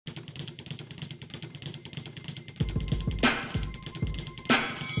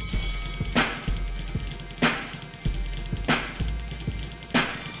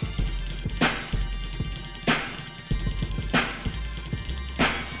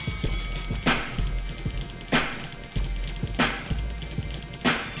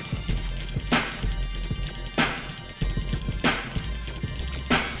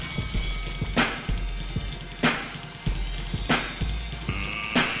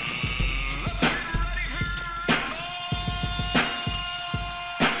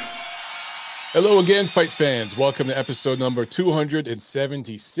Hello again, fight fans. Welcome to episode number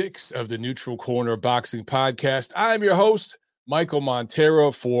 276 of the Neutral Corner Boxing Podcast. I'm your host, Michael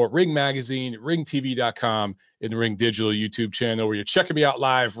Montero, for Ring Magazine, ringtv.com, and the Ring Digital YouTube channel, where you're checking me out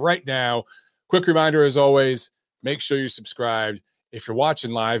live right now. Quick reminder, as always, make sure you're subscribed. If you're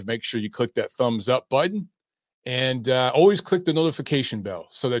watching live, make sure you click that thumbs up button, and always click the notification bell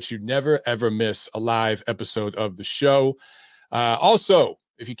so that you never, ever miss a live episode of the show. Also,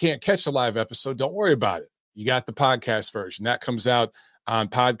 if you can't catch a live episode, don't worry about it. You got the podcast version. That comes out on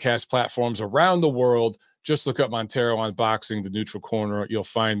podcast platforms around the world. Just look up Montero on Boxing, the Neutral Corner. You'll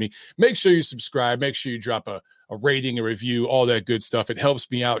find me. Make sure you subscribe. Make sure you drop a rating, a review, all that good stuff. It helps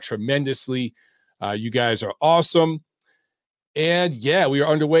me out tremendously. You guys are awesome. And yeah, we are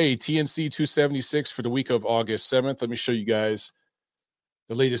underway. TNC 276 for the week of August 7th. Let me show you guys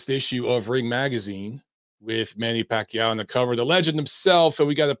the latest issue of Ring Magazine, with Manny Pacquiao on the cover, the legend himself. And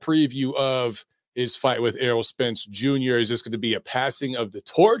we got a preview of his fight with Errol Spence Jr. Is this going to be a passing of the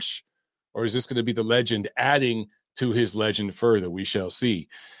torch, or is this going to be the legend adding to his legend further? We shall see.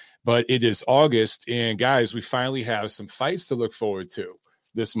 But it is August, and guys, we finally have some fights to look forward to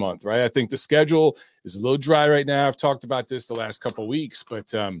this month, right? I think the schedule is a little dry right now. I've talked about this the last couple of weeks,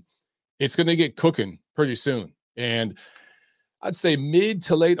 but it's going to get cooking pretty soon. And I'd say mid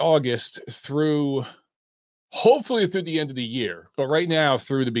to late August through hopefully through the end of the year, but right now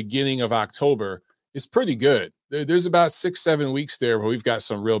through the beginning of October is pretty good. There's about 6-7 weeks there where we've got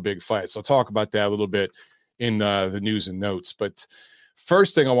some real big fights. I'll talk about that a little bit in the news and notes. But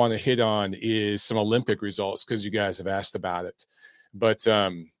first thing I want to hit on is some Olympic results, because you guys have asked about it. But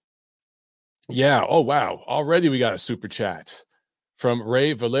yeah, oh wow, already we got a super chat from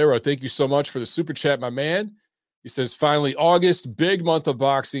Ray Valero. Thank you so much for the super chat, my man. He says, finally August, big month of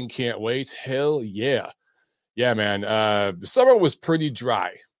boxing, can't wait. Hell yeah. Yeah, man. The summer was pretty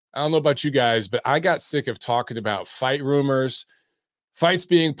dry. I don't know about you guys, but I got sick of talking about fight rumors, fights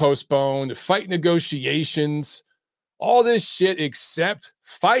being postponed, fight negotiations, all this shit except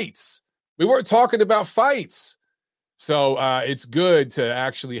fights. We weren't talking about fights. So it's good to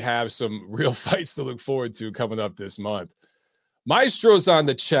actually have some real fights to look forward to coming up this month. Maestro's on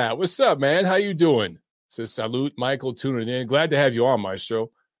the chat. What's up, man? How you doing? Says salute, Michael, tuning in. Glad to have you on, Maestro.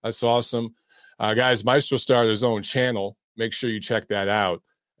 That's awesome. Guys, Maestro started his own channel. Make sure you check that out.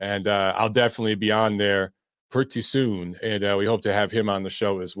 And I'll definitely be on there pretty soon. And we hope to have him on the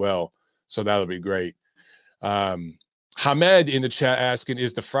show as well. So that'll be great. Hamed in the chat asking,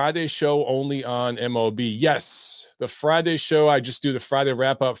 is the Friday show only on MLB? Yes, the Friday show. I just do the Friday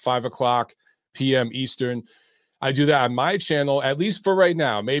wrap-up, 5 o'clock p.m. Eastern. I do that on my channel, at least for right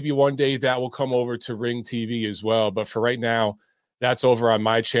now. Maybe one day that will come over to Ring TV as well. But for right now, that's over on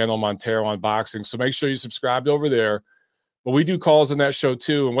my channel, Montero on Boxing. So make sure you subscribe over there. But we do calls on that show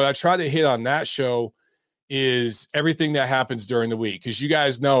too. And what I try to hit on that show is everything that happens during the week. Because you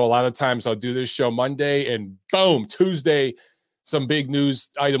guys know a lot of times I'll do this show Monday and boom, Tuesday, some big news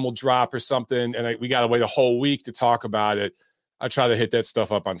item will drop or something. And we got to wait a whole week to talk about it. I try to hit that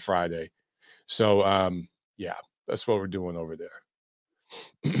stuff up on Friday. So yeah, that's what we're doing over there.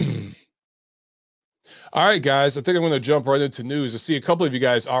 All right, guys, I think I'm going to jump right into news. I see a couple of you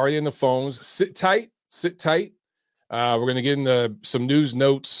guys already in the phones. Sit tight. We're going to get into some news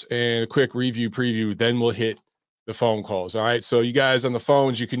notes and a quick preview. Then we'll hit the phone calls. All right, so you guys on the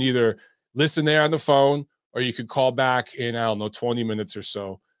phones, you can either listen there on the phone or you could call back in, I don't know, 20 minutes or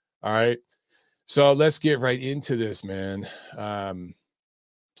so. All right, so let's get right into this, man. I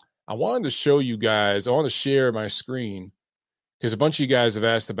wanted to show you guys, I want to share my screen because a bunch of you guys have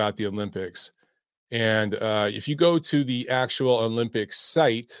asked about the Olympics. And if you go to the actual Olympic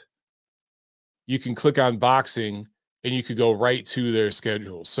site, you can click on boxing and you could go right to their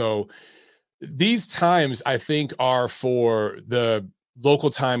schedule. So these times, I think, are for the local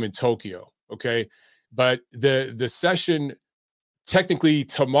time in Tokyo, okay? But the session, technically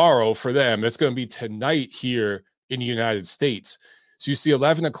tomorrow for them, that's going to be tonight here in the United States. So you see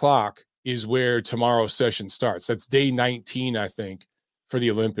 11 o'clock is where tomorrow's session starts. That's day 19, I think, for the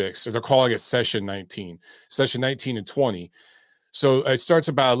Olympics. So they're calling it session 19 and 20. So it starts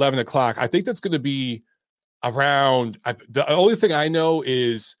about 11 o'clock. I think that's going to be around, the only thing I know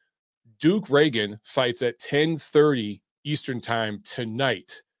is Duke Reagan fights at 10:30 Eastern time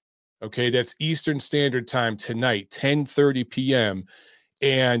tonight. Okay, that's Eastern Standard Time tonight, 10:30 p.m.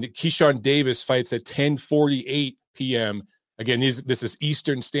 And Keyshawn Davis fights at 10:48 p.m. Again, this is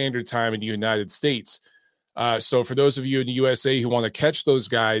Eastern Standard Time in the United States. So for those of you in the USA who want to catch those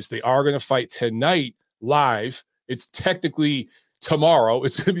guys, they are going to fight tonight live. It's technically tomorrow.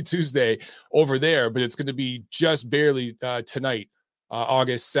 It's going to be Tuesday over there, but it's going to be just barely tonight,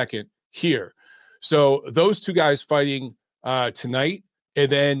 August 2nd here. So those two guys fighting tonight.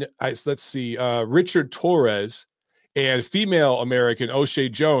 And then let's see, Richard Torres and female American O'Shea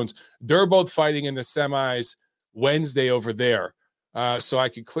Jones, they're both fighting in the semis Wednesday over there. So I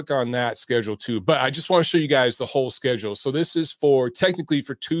can click on that schedule too. But I just want to show you guys the whole schedule. So this is technically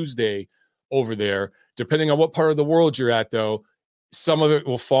for Tuesday over there. Depending on what part of the world you're at, though, some of it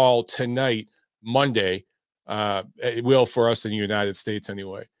will fall tonight, Monday. It will for us in the United States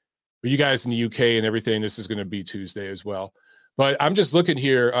anyway. But you guys in the UK and everything, this is going to be Tuesday as well. But I'm just looking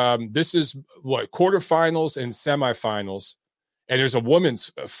here. This is quarterfinals and semifinals. And there's a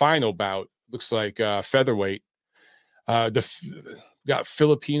women's final bout. Looks like featherweight. Got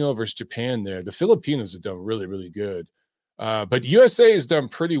Filipino versus Japan there. The Filipinos have done really, really good. But USA has done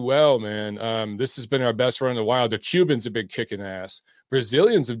pretty well, man. This has been our best run in a while. The Cubans have been kicking ass.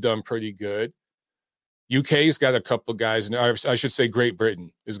 Brazilians have done pretty good. UK's got a couple of guys, and I should say Great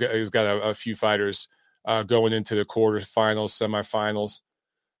Britain has got a few fighters going into the quarterfinals, semifinals.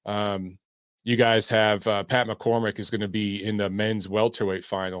 You guys have Pat McCormick is going to be in the men's welterweight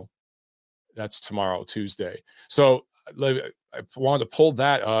final. That's tomorrow, Tuesday. So I wanted to pull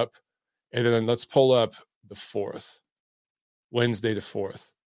that up, and then let's pull up the 4th, Wednesday the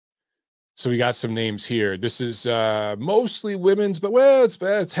 4th. So we got some names here. This is mostly women's, but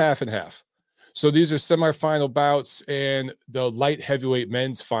it's half and half. So these are semifinal bouts, and the light heavyweight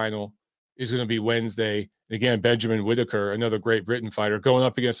men's final is going to be Wednesday. Again, Benjamin Whitaker, another Great Britain fighter, going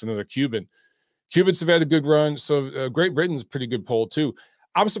up against another Cuban. Cubans have had a good run, so Great Britain's a pretty good poll too.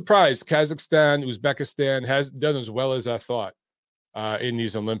 I'm surprised Kazakhstan, Uzbekistan has done as well as I thought in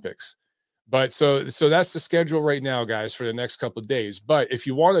these Olympics. But so that's the schedule right now, guys, for the next couple of days. But if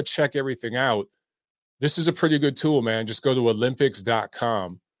you want to check everything out, this is a pretty good tool, man. Just go to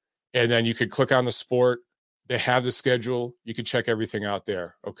Olympics.com, and then you could click on the sport. They have the schedule. You can check everything out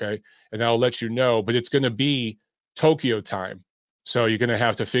there, okay? And I'll let you know. But it's going to be Tokyo time. So you're going to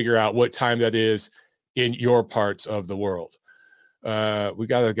have to figure out what time that is in your parts of the world. We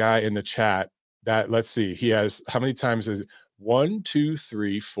got a guy in the chat that, let's see, he has, how many times is it? 1, 2,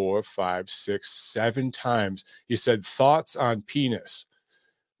 3, 4, 5, 6, 7 times. He said, thoughts on penis.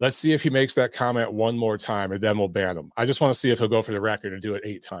 Let's see if he makes that comment one more time, and then we'll ban him. I just want to see if he'll go for the record and do it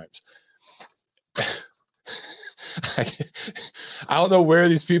 8 times. I don't know where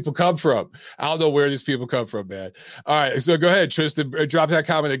these people come from. Man. All right, so go ahead, Tristan. Drop that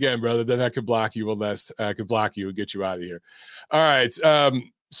comment again, brother. Then I could block you unless I could block you and get you out of here. All right.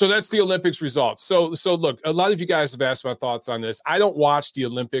 So that's the Olympics results. So look, a lot of you guys have asked my thoughts on this. I don't watch the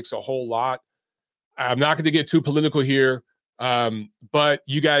Olympics a whole lot. I'm not going to get too political here, but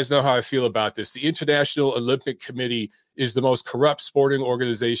you guys know how I feel about this. The International Olympic Committee is the most corrupt sporting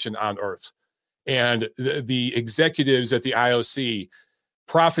organization on earth. And the executives at the IOC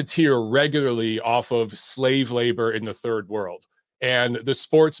profiteer regularly off of slave labor in the third world. And the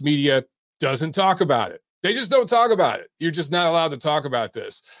sports media doesn't talk about it. They just don't talk about it. You're just not allowed to talk about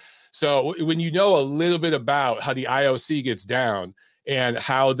this. So when you know a little bit about how the IOC gets down and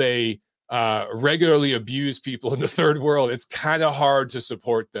how they regularly abuse people in the third world, it's kind of hard to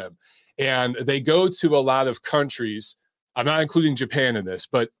support them. And they go to a lot of countries. I'm not including Japan in this,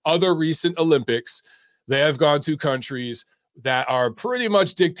 but other recent Olympics, they have gone to countries that are pretty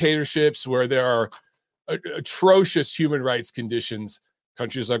much dictatorships where there are atrocious human rights conditions.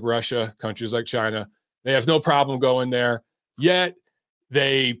 Countries like Russia, countries like China, they have no problem going there. Yet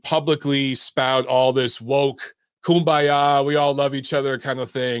they publicly spout all this woke, kumbaya, we all love each other kind of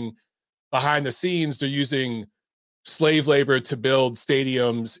thing. Behind the scenes, they're using slave labor to build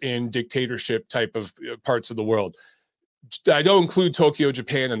stadiums in dictatorship type of parts of the world. I don't include Tokyo,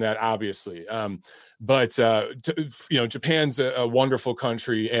 Japan in that, obviously. But Japan's a wonderful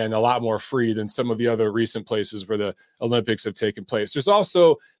country and a lot more free than some of the other recent places where the Olympics have taken place. There's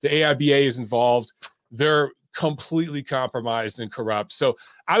also the AIBA is involved. They're completely compromised and corrupt. So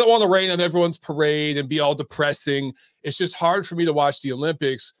I don't want to rain on everyone's parade and be all depressing. It's just hard for me to watch the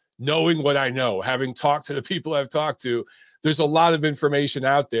Olympics knowing what I know, having talked to the people I've talked to. There's a lot of information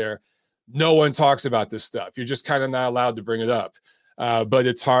out there. No one talks about this stuff. You're just kind of not allowed to bring it up. But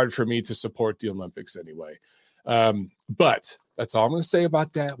it's hard for me to support the Olympics anyway. But that's all I'm going to say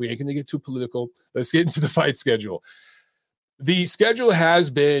about that. We ain't going to get too political. Let's get into the fight schedule. The schedule has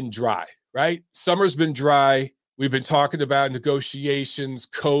been dry, right? Summer's been dry. We've been talking about negotiations,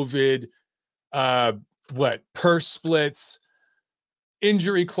 COVID, purse splits,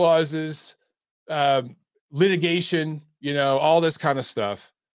 injury clauses, litigation, all this kind of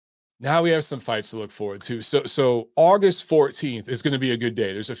stuff. Now we have some fights to look forward to. So August 14th is going to be a good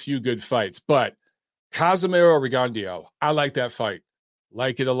day. There's a few good fights, but Casimero Rigondeaux, I like that fight.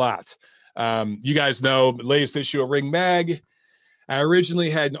 Like it a lot. You guys know, latest issue of Ring Mag. I originally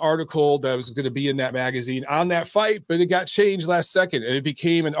had an article that was going to be in that magazine on that fight, but it got changed last second, and it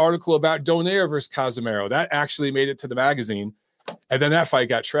became an article about Donaire versus Casimero. That actually made it to the magazine, and then that fight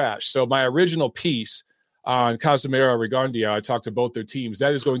got trashed. So my original piece on Casimero Rigondeaux, I talked to both their teams.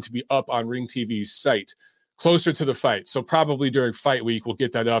 That is going to be up on Ring TV's site closer to the fight. So probably during fight week, we'll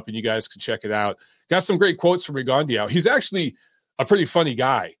get that up, and you guys can check it out. Got some great quotes from Rigondeaux. He's actually a pretty funny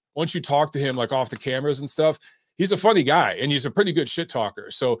guy. Once you talk to him, like off the cameras and stuff, he's a funny guy, and he's a pretty good shit talker.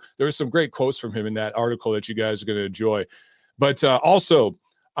 So there were some great quotes from him in that article that you guys are going to enjoy. But also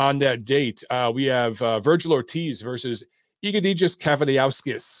on that date, we have Vergil Ortiz versus Egidijus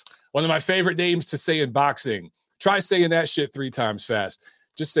Kavaliauskas, one of my favorite names to say in boxing. Try saying that shit 3 times fast.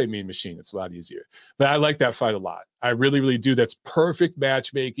 Just say Mean Machine. It's a lot easier. But I like that fight a lot. I really, really do. That's perfect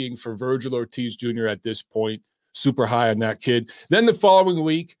matchmaking for Vergil Ortiz Jr. at this point. Super high on that kid. Then the following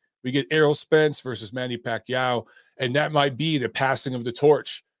week, we get Errol Spence versus Manny Pacquiao, and that might be the passing of the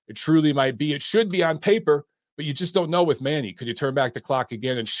torch. It truly might be. It should be on paper, but you just don't know with Manny. Could you turn back the clock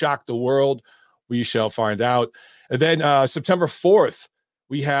again and shock the world? We shall find out. And then September 4th,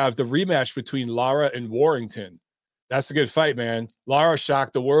 we have the rematch between Lara and Warrington. That's a good fight, man. Lara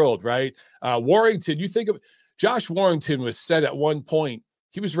shocked the world, right? Warrington, you think of Josh Warrington was set at one point.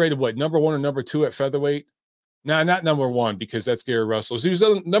 He was rated, what, number 1 or number 2 at featherweight? No, not number 1, because that's Gary Russell. So he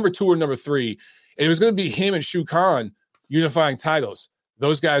was number 2 or number 3. And it was going to be him and Shu Khan unifying titles.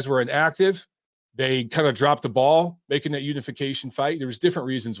 Those guys were inactive. They kind of dropped the ball, making that unification fight. There was different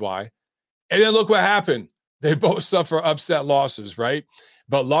reasons why. And then look what happened. They both suffer upset losses, right?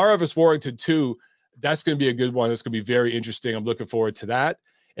 But Lara vs. Warrington 2, that's going to be a good one. It's going to be very interesting. I'm looking forward to that.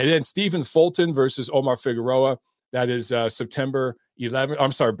 And then Stephen Fulton versus Omar Figueroa. That is September 11th.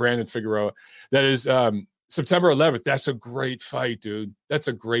 I'm sorry, Brandon Figueroa. That is September 11th. That's a great fight, dude. That's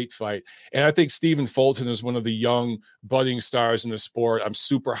a great fight. And I think Stephen Fulton is one of the young budding stars in the sport. I'm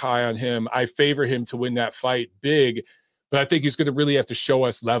super high on him. I favor him to win that fight big, but I think he's going to really have to show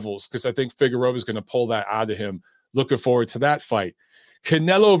us levels, because I think Figueroa is going to pull that out of him. Looking forward to that fight.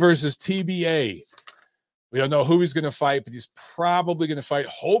 Canelo versus TBA. We don't know who he's going to fight, but he's probably going to fight,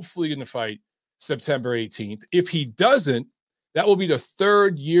 hopefully going to fight September 18th. If he doesn't, that will be the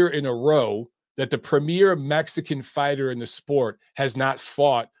 3rd year in a row that the premier Mexican fighter in the sport has not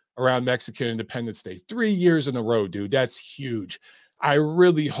fought around Mexican Independence Day. 3 years in a row, dude. That's huge. I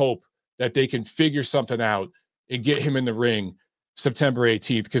really hope that they can figure something out and get him in the ring September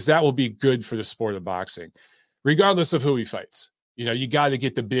 18th, because that will be good for the sport of boxing, regardless of who he fights. You know, you got to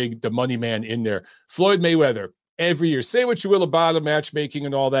get the money man in there. Floyd Mayweather, every year. Say what you will about the matchmaking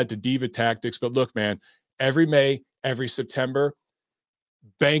and all that, the diva tactics, but look, man, every May, every September,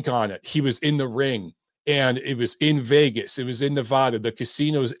 bank on it. He was in the ring, and it was in Vegas. It was in Nevada. The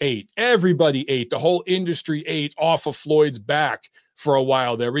casinos ate. Everybody ate. The whole industry ate off of Floyd's back for a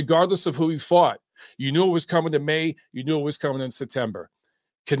while there, regardless of who he fought. You knew it was coming to May. You knew it was coming in September.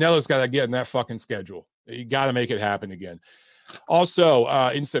 Canelo's got to get in that fucking schedule. You got to make it happen again. Also,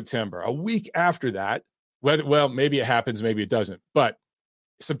 in September, a week after that, maybe it happens, maybe it doesn't, but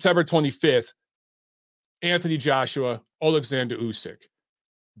September 25th, Anthony Joshua, Alexander Usyk.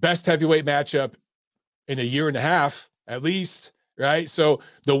 Best heavyweight matchup in a year and a half, at least, right? So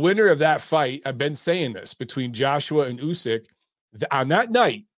the winner of that fight, I've been saying this, between Joshua and Usyk, on that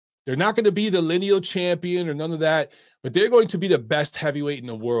night, they're not going to be the lineal champion or none of that, but they're going to be the best heavyweight in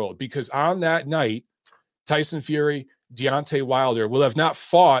the world, because on that night, Tyson Fury, Deontay Wilder will have not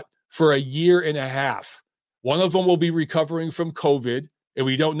fought for a year and a half. One of them will be recovering from COVID, and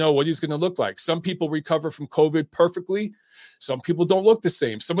we don't know what he's going to look like. Some people recover from COVID perfectly. Some people don't look the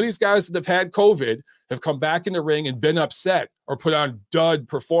same. Some of these guys that have had COVID have come back in the ring and been upset or put on dud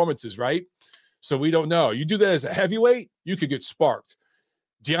performances, right? So we don't know. You do that as a heavyweight, you could get sparked.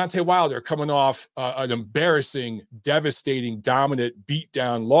 Deontay Wilder coming off an embarrassing, devastating, dominant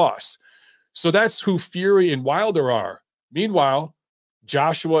beatdown loss. So that's who Fury and Wilder are. Meanwhile,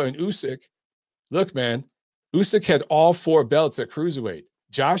 Joshua and Usyk, look, man, Usyk had all 4 belts at cruiserweight.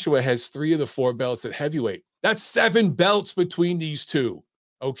 Joshua has 3 of the 4 belts at heavyweight. That's 7 belts between these two,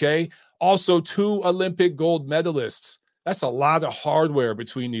 okay? Also, 2 Olympic gold medalists. That's a lot of hardware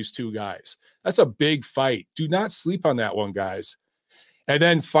between these two guys. That's a big fight. Do not sleep on that one, guys. And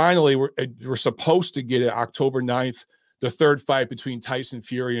then finally, we're supposed to get it October 9th, the 3rd fight between Tyson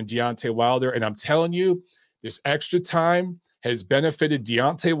Fury and Deontay Wilder. And I'm telling you, this extra time has benefited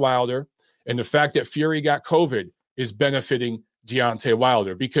Deontay Wilder. And the fact that Fury got COVID is benefiting Deontay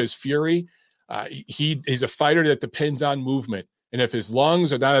Wilder, because Fury, he's a fighter that depends on movement. And if his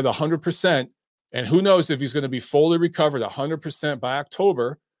lungs are not at 100%, and who knows if he's going to be fully recovered 100% by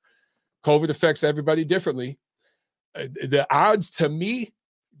October, COVID affects everybody differently. The odds to me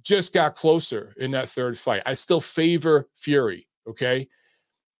just got closer in that third fight. I still favor Fury, okay?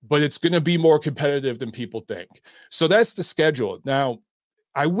 But it's going to be more competitive than people think. So that's the schedule. Now,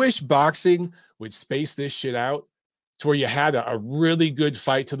 I wish boxing would space this shit out to where you had a really good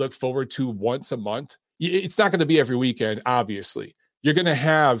fight to look forward to once a month. It's not going to be every weekend, obviously. You're going to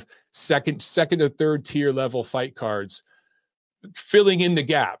have second or third tier level fight cards filling in the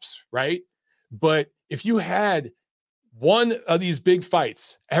gaps, right? But if you had one of these big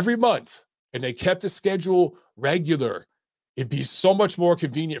fights every month and they kept the schedule regular, it'd be so much more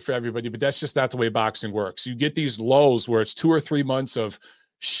convenient for everybody. But that's just not the way boxing works. You get these lulls where it's 2 or 3 months of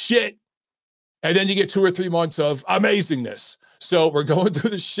shit, and then you get 2 or 3 months of amazingness. So we're going through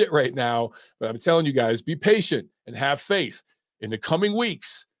the shit right now, but I'm telling you guys, be patient and have faith. In the coming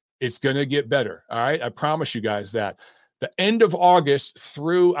weeks, it's going to get better. All right. I promise you guys that. The end of August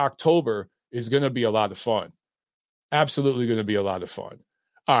through October is going to be a lot of fun. Absolutely going to be a lot of fun.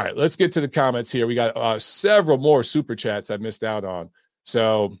 All right, let's get to the comments here. We got several more super chats I missed out on.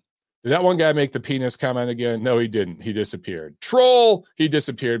 So did that one guy make the penis comment again? No, he didn't. He disappeared. Troll, he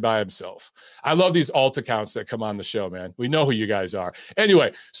disappeared by himself. I love these alt accounts that come on the show, man. We know who you guys are.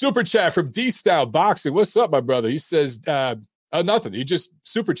 Anyway, super chat from D-Style Boxing. What's up, my brother? He says, nothing. He just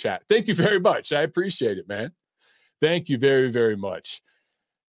super chat. Thank you very much. I appreciate it, man. Thank you very, very much.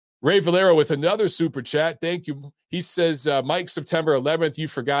 Ray Valero with another super chat. Thank you. He says, Mike, September 11th, you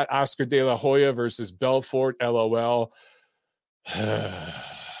forgot Oscar De La Hoya versus Belfort. LOL.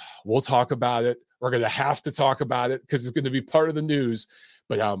 We'll talk about it. We're going to have to talk about it because it's going to be part of the news.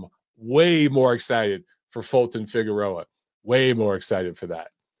 But I'm way more excited for Fulton Figueroa. Way more excited for that.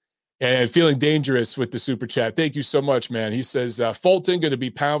 And feeling dangerous with the super chat. Thank you so much, man. He says, Fulton going to be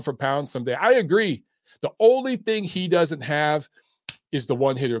pound for pound someday. I agree. The only thing he doesn't have is the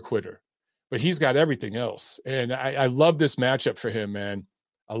one-hitter quitter. But he's got everything else. And I love this matchup for him, man.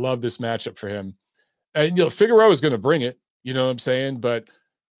 I love this matchup for him. And, Figueroa is going to bring it. You know what I'm saying? But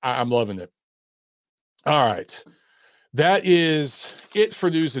I'm loving it. All right. That is it for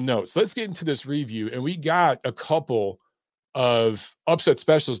news and notes. Let's get into this review. And we got a couple of upset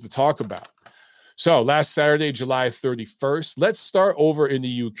specials to talk about. So last Saturday, July 31st, let's start over in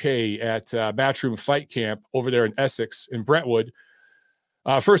the UK at Matchroom Fight Camp over there in Essex in Brentwood.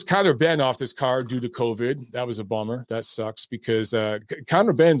 First, Conor Benn off this card due to COVID. That was a bummer. That sucks because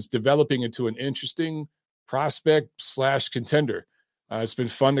Conor Benn's developing into an interesting prospect / contender. It's been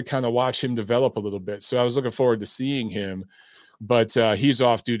fun to kind of watch him develop a little bit. So I was looking forward to seeing him, but he's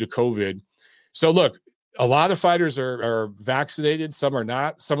off due to COVID. So look, a lot of fighters are vaccinated. Some are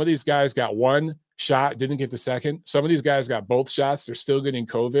not. Some of these guys got one shot, didn't get the second. Some of these guys got both shots. They're still getting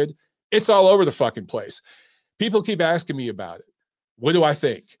COVID. It's all over the fucking place. People keep asking me about it. What do I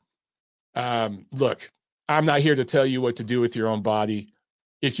think? Look, I'm not here to tell you what to do with your own body.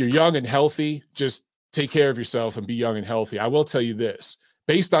 If you're young and healthy, just take care of yourself and be young and healthy. I will tell you this.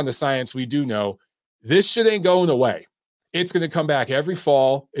 Based on the science, we do know this shit ain't going away. It's going to come back every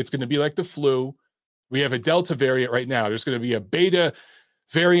fall. It's going to be like the flu. We have a Delta variant right now. There's going to be a Beta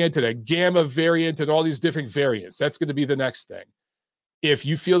variant and a Gamma variant and all these different variants. That's going to be the next thing. If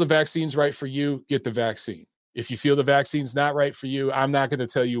you feel the vaccine's right for you, get the vaccine. If you feel the vaccine's not right for you, I'm not going to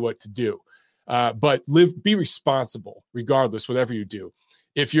tell you what to do. But be responsible, regardless, whatever you do.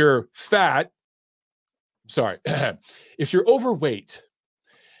 If you're if you're overweight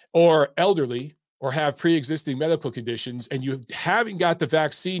or elderly or have pre-existing medical conditions and you haven't got the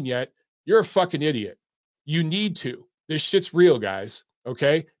vaccine yet, you're a fucking idiot. You need to. This shit's real, guys.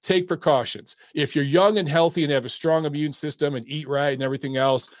 Okay? Take precautions. If you're young and healthy and have a strong immune system and eat right and everything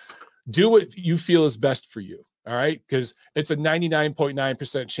else, do what you feel is best for you, all right? Because it's a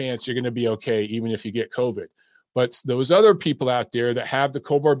 99.9% chance you're going to be okay, even if you get COVID. But those other people out there that have the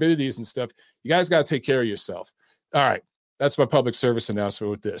comorbidities and stuff, you guys got to take care of yourself. All right, that's my public service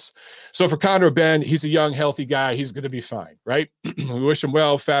announcement with this. So for Conor Benn, he's a young, healthy guy. He's going to be fine, right? We wish him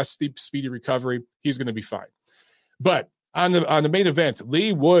well, fast, steep, speedy recovery. He's going to be fine. But on the main event,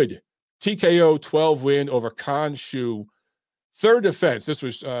 Lee Wood, TKO 12 win over Khan Shu. Third defense. This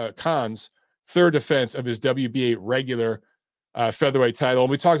was Khan's third defense of his WBA regular featherweight title.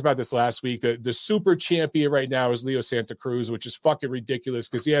 And we talked about this last week. The super champion right now is Leo Santa Cruz, which is fucking ridiculous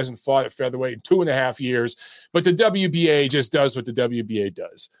because he hasn't fought at featherweight in 2.5 years. But the WBA just does what the WBA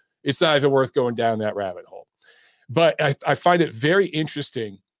does. It's not even worth going down that rabbit hole. But I find it very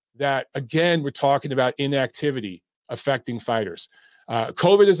interesting that, again, we're talking about inactivity affecting fighters.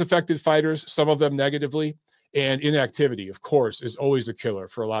 COVID has affected fighters, some of them negatively. And inactivity, of course, is always a killer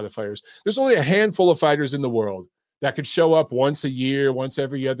for a lot of fighters. There's only a handful of fighters in the world that could show up once a year, once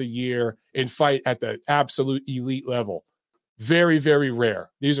every other year, and fight at the absolute elite level. Very, very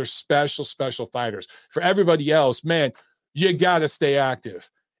rare. These are special, special fighters. For everybody else, man, you got to stay active.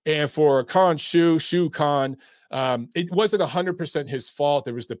 And for Shu Khan, it wasn't 100% his fault.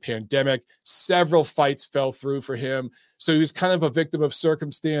 There was the pandemic. Several fights fell through for him. So he was kind of a victim of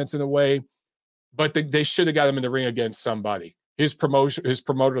circumstance in a way, but they should have got him in the ring against somebody. His promoter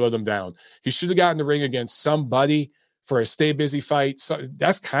let him down. He should have gotten the ring against somebody for a stay busy fight. So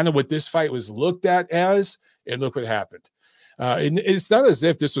that's kind of what this fight was looked at as, and look what happened. And it's not as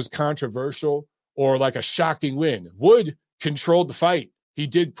if this was controversial or like a shocking win. Wood controlled the fight. He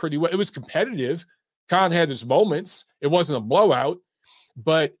did pretty well. It was competitive. Khan had his moments. It wasn't a blowout,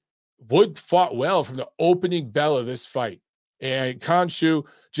 but Wood fought well from the opening bell of this fight. And Shu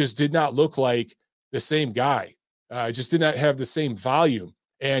just did not look like the same guy. Just did not have the same volume.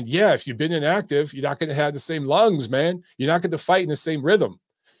 And yeah, if you've been inactive, you're not going to have the same lungs, man. You're not going to fight in the same rhythm.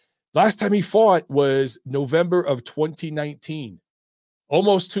 Last time he fought was November of 2019,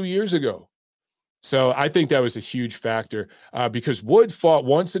 almost 2 years ago. So I think that was a huge factor because Wood fought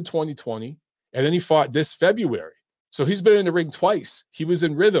once in 2020, and then he fought this February. So he's been in the ring twice. He was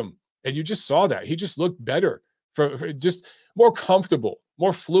in rhythm, and you just saw that. He just looked better, for just more comfortable,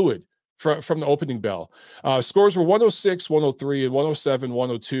 more fluid from the opening bell. Scores were 106, 103, and 107,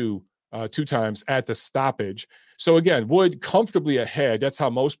 102 two times at the stoppage. So again, Wood comfortably ahead. That's how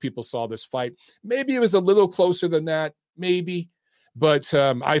most people saw this fight. Maybe it was a little closer than that, maybe. But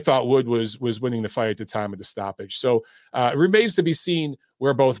I thought Wood was winning the fight at the time of the stoppage. So it remains to be seen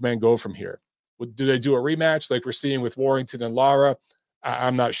where both men go from here. Do they do a rematch like we're seeing with Warrington and Lara?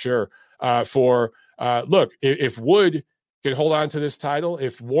 I'm not sure. Look, if Wood can hold on to this title,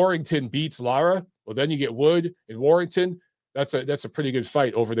 if Warrington beats Lara, well, then you get Wood and Warrington. That's a pretty good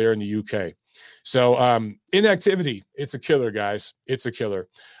fight over there in the UK. So inactivity, it's a killer, guys. It's a killer.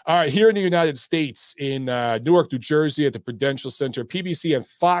 All right, here in the United States, in Newark, New Jersey, at the Prudential Center, PBC and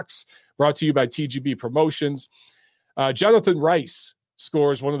Fox, brought to you by TGB Promotions. Jonathan Rice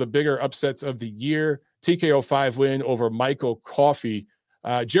scores one of the bigger upsets of the year. TKO 5 win over Michael Coffey.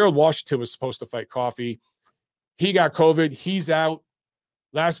 Gerald Washington was supposed to fight Coffey. He got COVID. He's out.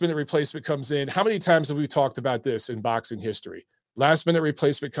 Last-minute replacement comes in. How many times have we talked about this in boxing history? Last-minute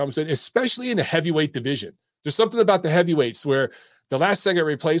replacement comes in, especially in the heavyweight division. There's something about the heavyweights where the last-second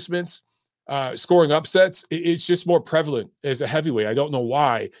replacements, scoring upsets, it's just more prevalent as a heavyweight. I don't know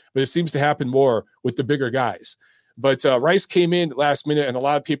why, but it seems to happen more with the bigger guys. But Rice came in last minute, and a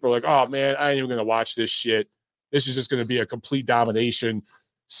lot of people are like, oh, man, I ain't even going to watch this shit. This is just going to be a complete domination.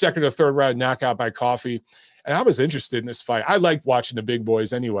 Second or third round knockout by Coffey. And I was interested in this fight. I like watching the big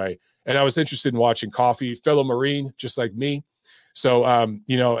boys anyway. And I was interested in watching Coffey, fellow Marine, just like me. So,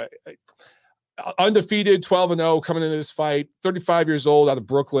 undefeated, 12-0 coming into this fight, 35 years old out of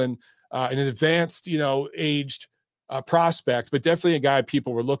Brooklyn, an advanced, aged prospect, but definitely a guy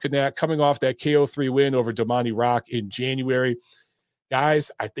people were looking at coming off that KO3 win over Domani Rock in January. Guys,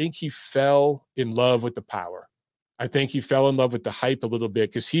 I think he fell in love with the power. I think he fell in love with the hype a little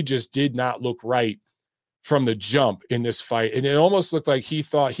bit because he just did not look right from the jump in this fight. And it almost looked like he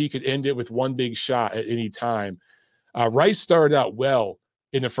thought he could end it with one big shot at any time. Rice started out well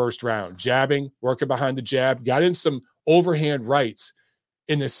in the first round, jabbing, working behind the jab, got in some overhand rights.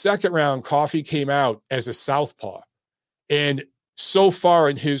 In the second round, Coffey came out as a southpaw. And so far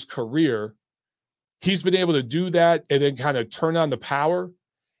in his career, he's been able to do that and then kind of turn on the power.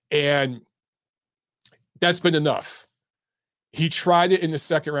 And that's been enough. He tried it in the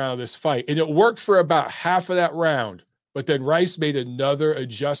second round of this fight, and it worked for about half of that round. But then Rice made another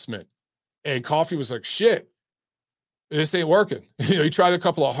adjustment, and Coffey was like, shit, this ain't working. He tried a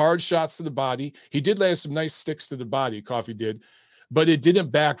couple of hard shots to the body. He did land some nice sticks to the body, Coffey did, but it didn't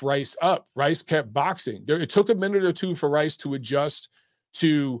back Rice up. Rice kept boxing. It took a minute or two for Rice to adjust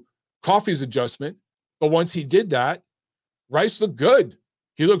to Coffey's adjustment, but once he did that, Rice looked good.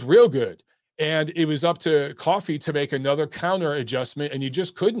 He looked real good. And it was up to Coffey to make another counter adjustment, and he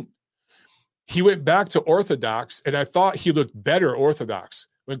just couldn't. He went back to orthodox, and I thought he looked better orthodox.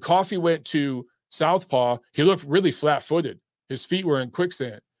 When Coffey went to southpaw, he looked really flat-footed. His feet were in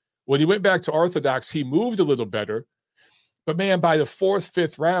quicksand. When he went back to orthodox, he moved a little better. But, man, by the fourth,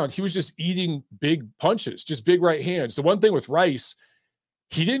 fifth round, he was just eating big punches, just big right hands. The one thing with Rice,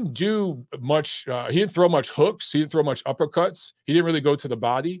 he didn't do much. He didn't throw much hooks. He didn't throw much uppercuts. He didn't really go to the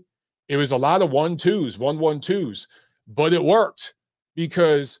body. It was a lot of 1-2s, 1-1-2s, but it worked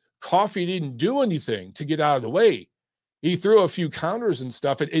because Coffey didn't do anything to get out of the way. He threw a few counters and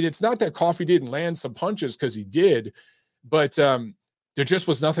stuff. And it's not that Coffey didn't land some punches because he did, but there just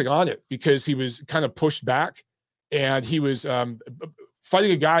was nothing on it because he was kind of pushed back And he was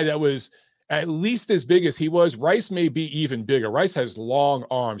fighting a guy that was at least as big as he was. Rice may be even bigger. Rice has long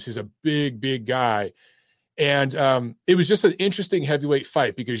arms. He's a big, big guy. And it was just an interesting heavyweight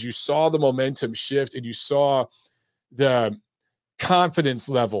fight because you saw the momentum shift and you saw the confidence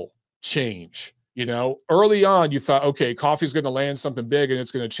level change. You know, early on, you thought, okay, Coffey's going to land something big and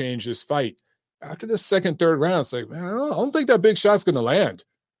it's going to change this fight. After the second, third round, it's like, man, I don't think that big shot's going to land.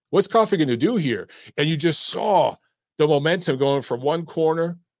 What's Coffey going to do here? And you just saw the momentum going from one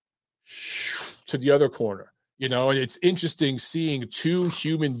corner to the other corner, you know, and it's interesting seeing two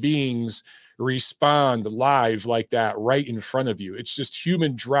human beings respond live like that right in front of you. It's just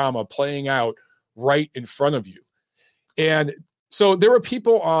human drama playing out right in front of you. And so there were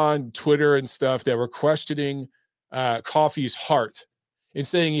people on Twitter and stuff that were questioning Coffey's heart and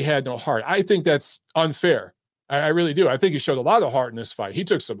saying he had no heart. I think that's unfair. I really do. I think he showed a lot of heart in this fight. He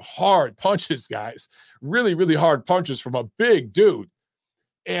took some hard punches, guys, really, really hard punches from a big dude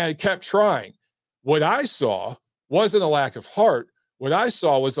and kept trying. What I saw wasn't a lack of heart. What I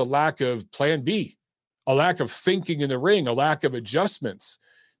saw was a lack of plan B, a lack of thinking in the ring, a lack of adjustments.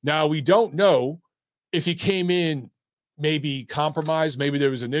 Now, we don't know if he came in maybe compromised, maybe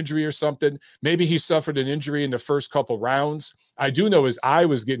there was an injury or something. Maybe he suffered an injury in the first couple rounds. I do know his eye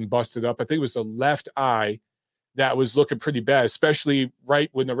was getting busted up. I think it was the left eye that was looking pretty bad, especially right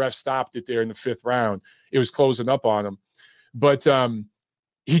when the ref stopped it there in the fifth round. It was closing up on him. But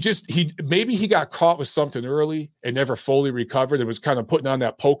maybe he got caught with something early and never fully recovered. It was kind of putting on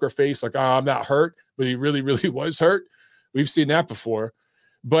that poker face like, oh, I'm not hurt, but he really, really was hurt. We've seen that before.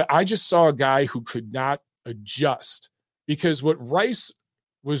 But I just saw a guy who could not adjust because what Rice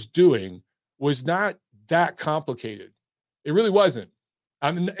was doing was not that complicated. It really wasn't.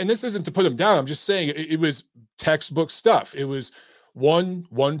 And this isn't to put him down. I'm just saying it was textbook stuff. It was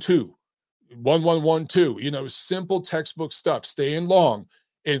 1-1-2, 1-1-1-2, you know, simple textbook stuff, staying long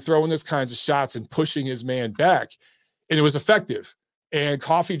and throwing those kinds of shots and pushing his man back. And it was effective. And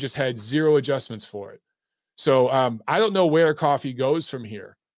Coffey just had zero adjustments for it. So I don't know where Coffey goes from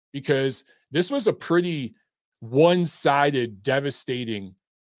here because this was a pretty one-sided, devastating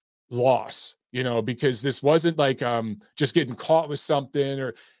loss, you know, because this wasn't like just getting caught with something,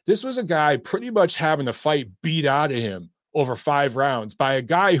 or this was a guy pretty much having a fight beat out of him over 5 rounds by a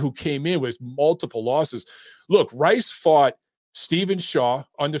guy who came in with multiple losses. Look, Rice fought Stephen Shaw,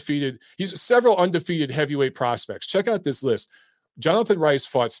 undefeated. He's several undefeated heavyweight prospects. Check out this list. Jonathan Rice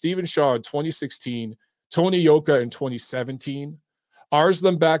fought Stephen Shaw in 2016, Tony Yoka in 2017,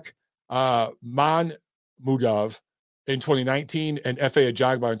 Arslanbek Mahmudov in 2019, and Efe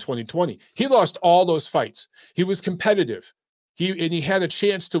Ajagba in 2020. He lost all those fights. He was competitive. He had a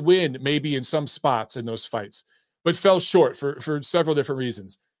chance to win maybe in some spots in those fights, but fell short for several different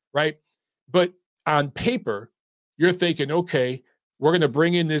reasons, right? But on paper, you're thinking, okay, we're going to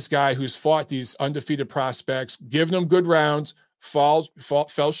bring in this guy who's fought these undefeated prospects, giving them good rounds, fell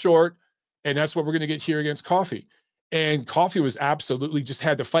short, and that's what we're going to get here against Coffey. And Coffey was absolutely just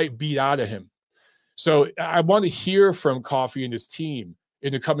had the fight beat out of him. So I want to hear from Coffey and his team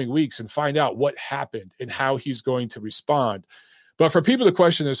in the coming weeks and find out what happened and how he's going to respond. But for people to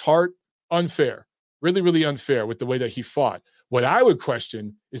question his heart, unfair, really, really unfair with the way that he fought. What I would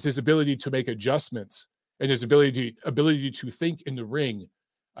question is his ability to make adjustments and his ability to think in the ring.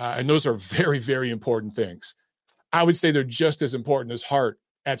 And those are very, very important things. I would say they're just as important as heart.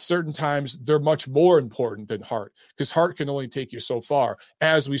 At certain times, they're much more important than heart because heart can only take you so far,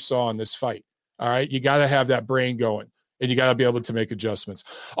 as we saw in this fight. All right, you got to have that brain going, and you got to be able to make adjustments.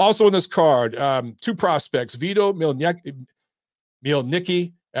 Also in this card, 2 prospects, Vito Mielnicki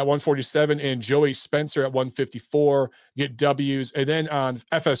at 147 and Joey Spencer at 154 get W's. And then on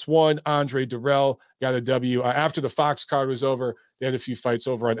FS1, Andre Durrell got a W. After the Fox card was over, they had a few fights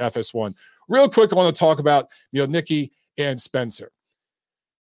over on FS1. Real quick, I want to talk about Mielnicki and Spencer.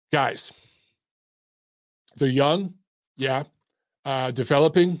 Guys, they're young, yeah.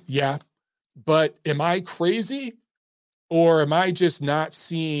 Developing, yeah. But am I crazy, or am I just not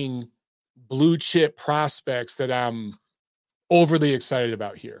seeing blue chip prospects that I'm overly excited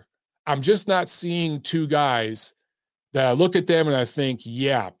about here? I'm just not seeing 2 guys that I look at them and I think,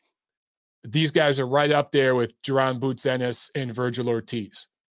 yeah, these guys are right up there with Jaron Boots Ennis and Virgil Ortiz.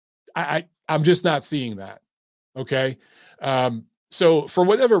 I'm just not seeing that. Okay. So for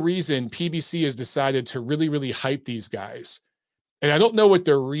whatever reason, PBC has decided to really, really hype these guys. And I don't know what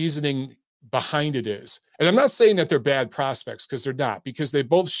their reasoning behind it is. And I'm not saying that they're bad prospects, because they're not, because they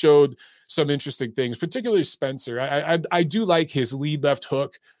both showed some interesting things, particularly Spencer. I do like his lead left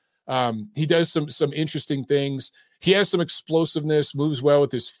hook. He does some interesting things. He has some explosiveness, moves well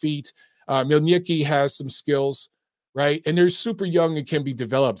with his feet. Mielnicki has some skills. right? And they're super young and can be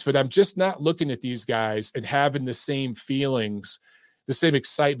developed, but I'm just not looking at these guys and having the same feelings, the same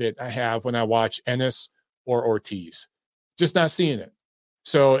excitement I have when I watch Ennis or Ortiz. Just not seeing it.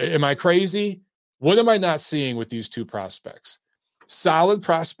 So am I crazy? What am I not seeing with these two prospects? Solid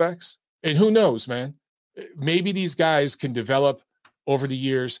prospects. And who knows, man? Maybe these guys can develop over the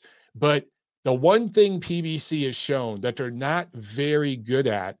years. But the one thing PBC has shown that they're not very good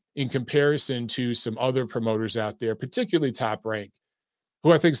at in comparison to some other promoters out there, particularly Top Rank,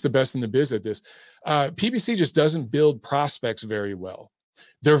 who I think is the best in the biz at this, PBC just doesn't build prospects very well.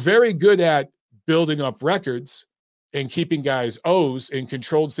 They're very good at building up records and keeping guys O's in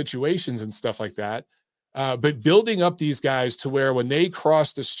controlled situations and stuff like that. But building up these guys to where when they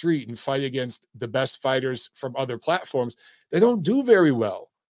cross the street and fight against the best fighters from other platforms, they don't do very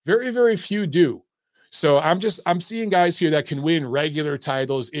well. Very, very few do. So I'm seeing guys here that can win regular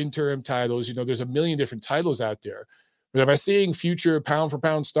titles, interim titles. You know, there's a million different titles out there. But am I seeing future pound for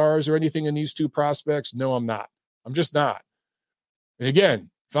pound stars or anything in these two prospects? No, I'm not. I'm just not. And again,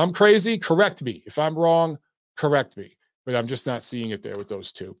 if I'm crazy, correct me. If I'm wrong, correct me. But I'm just not seeing it there with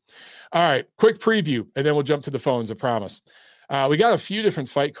those two. All right, quick preview, and then we'll jump to the phones, I promise. We got a few different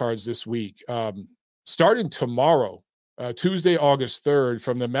fight cards this week. Starting tomorrow, Tuesday, August 3rd,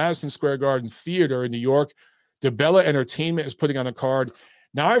 from the Madison Square Garden Theater in New York, DeBella Entertainment is putting on a card.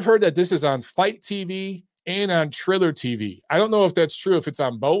 Now, I've heard that this is on Fight TV and on Triller TV. I don't know if that's true, if it's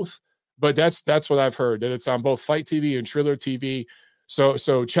on both, but that's what I've heard, that it's on both Fight TV and Triller TV.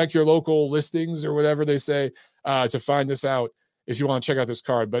 So check your local listings or whatever they say to find this out if you want to check out this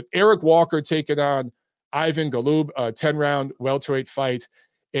card. But Eric Walker taking on Ivan Galub, a 10-round welterweight fight,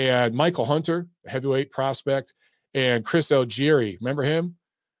 and Michael Hunter, heavyweight prospect, and Chris Algieri, remember him?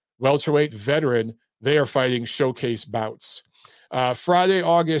 Welterweight veteran. They are fighting showcase bouts. Friday,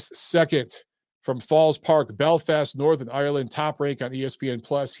 August 2nd, from Falls Park, Belfast, Northern Ireland, Top Rank on ESPN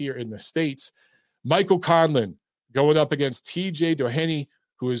Plus here in the States. Michael Conlon going up against TJ Doheny,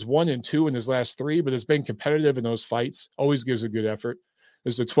 who is 1-2 in his last 3, but has been competitive in those fights, always gives a good effort.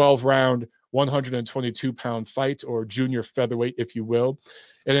 This is a 12-round, 122-pound fight, or junior featherweight, if you will.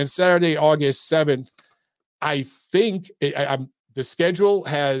 And then Saturday, August 7th, I think the schedule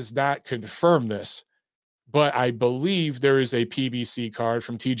has not confirmed this, but I believe there is a PBC card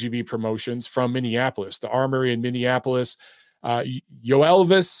from TGB Promotions from Minneapolis, the Armory in Minneapolis.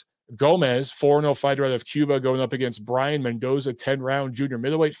 Yoelvis Gomez, 4-0 fighter out of Cuba, going up against Brian Mendoza, 10-round junior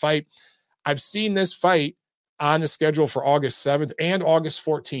middleweight fight. I've seen this fight on the schedule for August 7th and August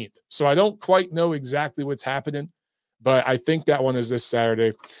 14th. So I don't quite know exactly what's happening, but I think that one is this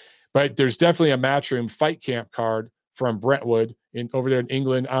Saturday. But there's definitely a Matchroom Fight Camp card from Brentwood over there in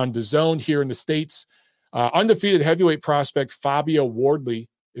England on DAZN here in the States. Undefeated heavyweight prospect Fabio Wardley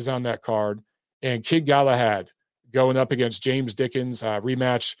is on that card, and Kid Galahad going up against James Dickens,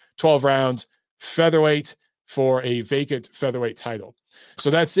 rematch, 12 rounds, featherweight for a vacant featherweight title. So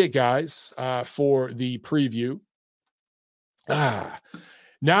that's it, guys, for the preview.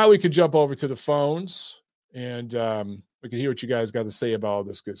 Now we can jump over to the phones, and we can hear what you guys got to say about all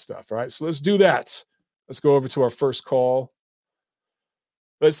this good stuff. All right, so let's do that. Let's go over to our first call.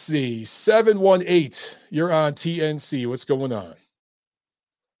 Let's see, 718, you're on TNC. What's going on?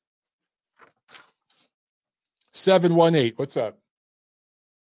 718, what's up?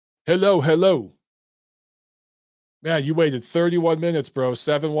 Hello. Man, you waited 31 minutes, bro.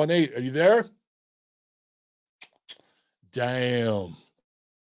 718, are you there? Damn.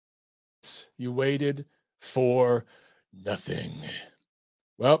 You waited for nothing.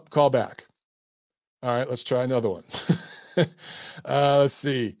 Well, call back. All right, let's try another one. Let's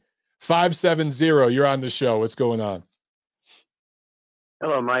see. 570, you're on the show. What's going on?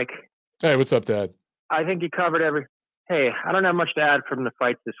 Hello, Mike. Hey, what's up, Dad? I think you covered Hey, I don't have much to add from the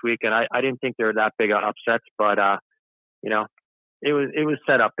fights this weekend. I didn't think they were that big of upsets, but it was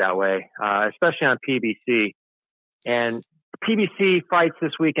set up that way, especially on PBC. And PBC fights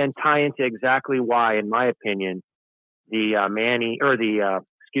this weekend tie into exactly why, in my opinion, the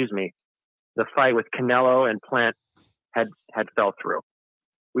fight with Canelo and Plant had fell through.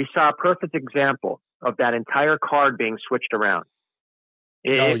 We saw a perfect example of that entire card being switched around.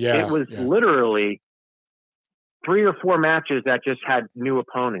 It was literally 3 or 4 matches that just had new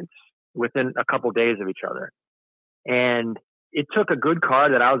opponents within a couple days of each other. And it took a good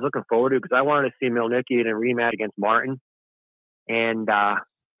card that I was looking forward to because I wanted to see Milnicki in a rematch against Martin. And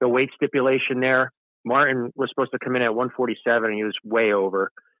the weight stipulation there, Martin was supposed to come in at 147 and he was way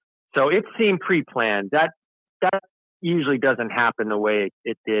over. So it seemed pre-planned. That usually doesn't happen the way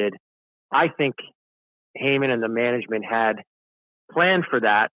it did. I think Heyman and the management had planned for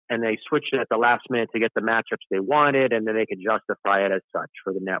that, and they switched it at the last minute to get the matchups they wanted, and then they could justify it as such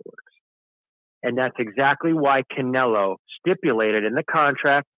for the networks. And that's exactly why Canelo stipulated in the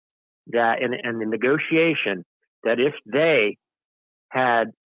contract that, in the negotiation, that if they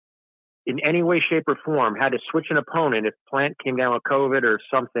had, in any way, shape, or form, had to switch an opponent, if Plant came down with COVID or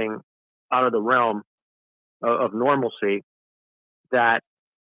something out of the realm of normalcy, that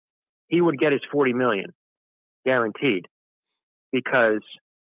he would get his $40 million guaranteed, because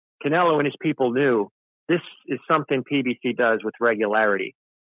Canelo and his people knew this is something PBC does with regularity.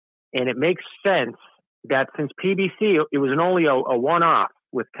 And it makes sense that since PBC, it was only a one-off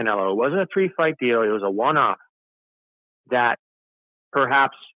with Canelo. It wasn't a 3-fight deal. It was a one-off. That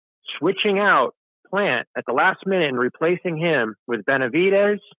perhaps switching out Plant at the last minute and replacing him with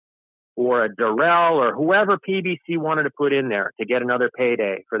Benavidez or a Durrell or whoever PBC wanted to put in there to get another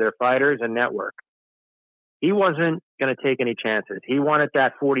payday for their fighters and network. He wasn't going to take any chances. He wanted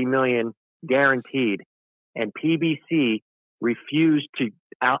that $40 million guaranteed, and PBC refused to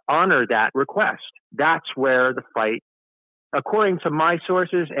honor that request. That's where the fight, according to my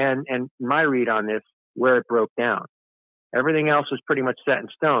sources and my read on this, where it broke down. Everything else was pretty much set in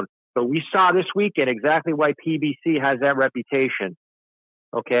stone. But we saw this weekend exactly why PBC has that reputation.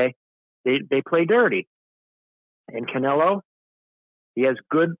 Okay? They play dirty. And Canelo, he has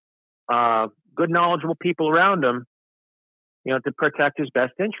good knowledgeable people around him, to protect his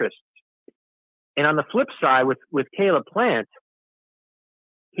best interests. And on the flip side, with Caleb Plant,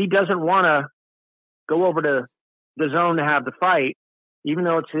 he doesn't want to go over to the zone to have the fight, even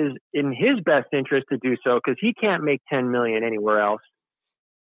though it's in his best interest to do so, because he can't make $10 million anywhere else.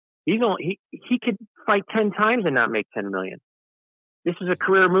 He could fight 10 times and not make $10 million. This is a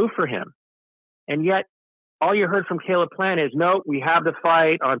career move for him. And yet, all you heard from Caleb Plant is, no, we have the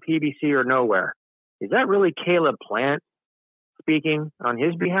fight on PBC or nowhere. Is that really Caleb Plant speaking on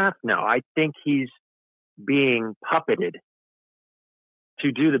his behalf? No, I think he's being puppeted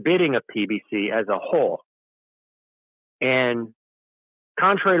to do the bidding of PBC as a whole. And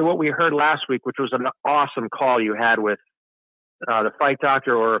contrary to what we heard last week, which was an awesome call you had with the fight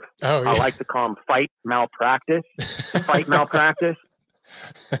doctor, or I like to call him fight malpractice. Fight malpractice.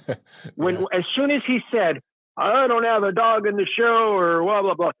 As soon as he said, I don't have a dog in the show, or blah,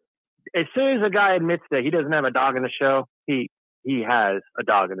 blah, blah. As soon as a guy admits that he doesn't have a dog in the show, he has a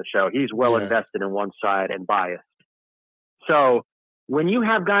dog in the show. He's well invested in one side and biased. So when you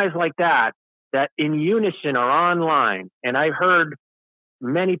have guys like that in unison are online, and I heard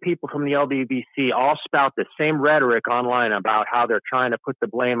many people from the LBBC all spout the same rhetoric online about how they're trying to put the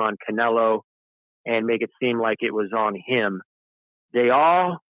blame on Canelo and make it seem like it was on him. They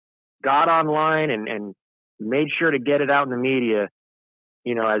all got online and made sure to get it out in the media,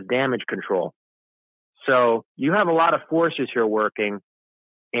 as damage control. So you have a lot of forces here working,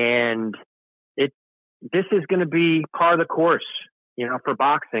 and this is going to be part of the course, for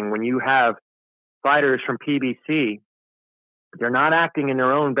boxing. When you have fighters from PBC, they're not acting in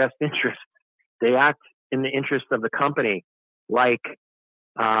their own best interest. They act in the interest of the company, like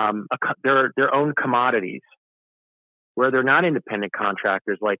their own commodities, where they're not independent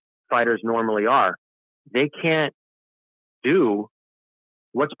contractors like fighters normally are. They can't do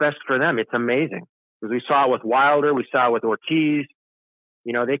what's best for them. It's amazing. Because we saw it with Wilder, we saw it with Ortiz.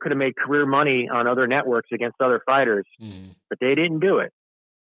 They could have made career money on other networks against other fighters, but they didn't do it.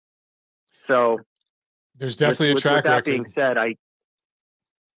 So there's definitely a track record. With that being said,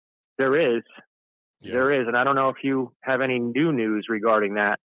 there is, and I don't know if you have any new news regarding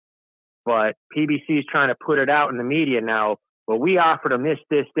that, but PBC is trying to put it out in the media now. Well, we offered them this,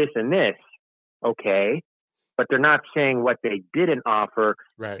 this, this, and this. Okay. But they're not saying what they didn't offer,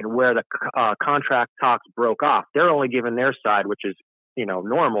 right, and where the contract talks broke off. They're only giving their side, which is,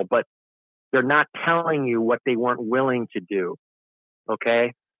 normal, but they're not telling you what they weren't willing to do.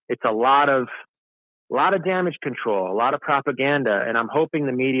 Okay. It's a lot of damage control, a lot of propaganda. And I'm hoping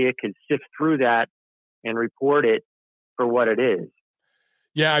the media can sift through that and report it for what it is.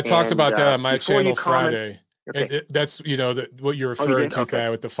 Yeah. I talked about that on my channel Friday. Okay. That's, what you're referring to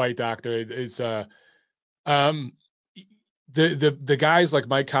that with the fight doctor. It's, the guys like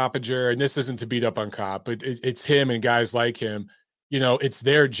Mike Coppinger, and this isn't to beat up on Cop, but it's him and guys like him, it's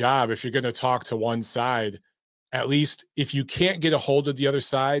their job. If you're going to talk to one side, at least if you can't get a hold of the other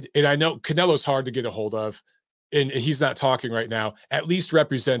side, and I know Canelo's hard to get a hold of, and he's not talking right now, at least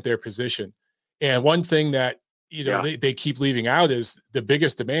represent their position. And one thing that, they keep leaving out is the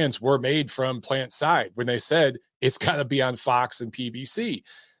biggest demands were made from Plant's side when they said it's got to be on Fox and PBC.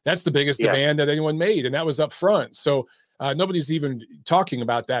 That's the biggest demand that anyone made, and that was up front. So nobody's even talking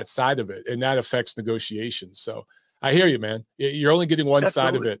about that side of it, and that affects negotiations. So I hear you, man. You're only getting one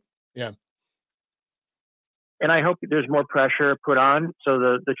side of it. Yeah. And I hope there's more pressure put on so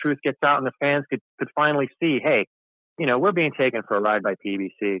the truth gets out and the fans could finally see, hey, we're being taken for a ride by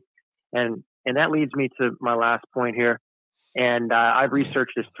PBC. And that leads me to my last point here. And I've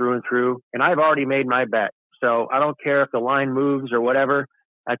researched this through and through, and I've already made my bet. So I don't care if the line moves or whatever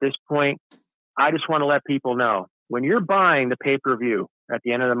at this point. I just want to let people know, when you're buying the pay-per-view at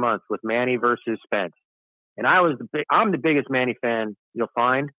the end of the month with Manny versus Spence, and I'm the biggest Manny fan you'll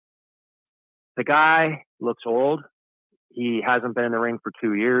find. The guy looks old. He hasn't been in the ring for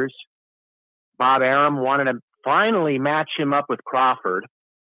 2 years. Bob Arum wanted to finally match him up with Crawford.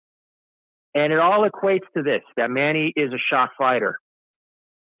 And it all equates to this, that Manny is a shot fighter.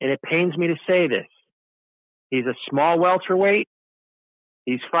 And it pains me to say this. He's a small welterweight.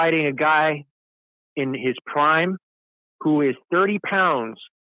 He's fighting a guy in his prime who is 30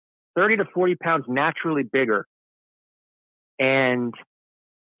 to 40 pounds naturally bigger. And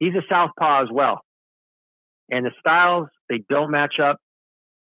he's a southpaw as well. And the styles, they don't match up.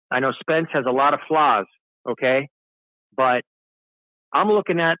 I know Spence has a lot of flaws, okay? But I'm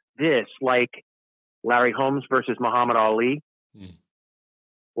looking at this like Larry Holmes versus Muhammad Ali,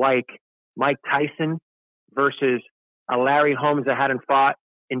 like Mike Tyson versus a Larry Holmes that hadn't fought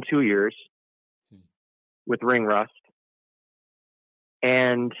in 2 years with ring rust,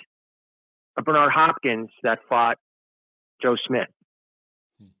 and a Bernard Hopkins that fought Joe Smith.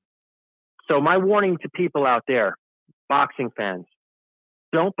 So my warning to people out there, boxing fans,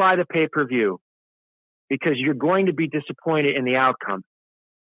 don't buy the pay-per-view because you're going to be disappointed in the outcome.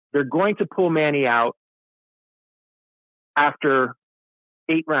 They're going to pull Manny out after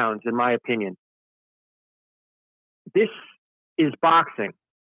 8 rounds, in my opinion. This is boxing.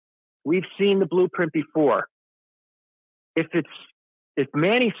 We've seen the blueprint before. If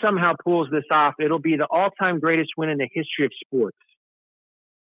Manny somehow pulls this off, it'll be the all-time greatest win in the history of sports.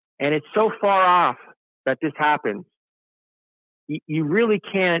 And it's so far off that this happens. You really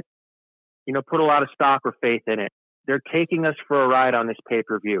can't, put a lot of stock or faith in it. They're taking us for a ride on this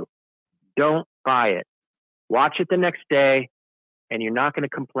pay-per-view. Don't buy it. Watch it the next day, and you're not going to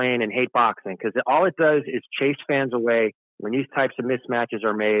complain and hate boxing, because all it does is chase fans away when these types of mismatches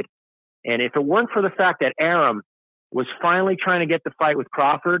are made. And if it weren't for the fact that Arum was finally trying to get the fight with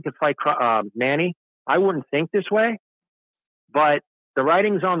Crawford to fight Manny, I wouldn't think this way. But the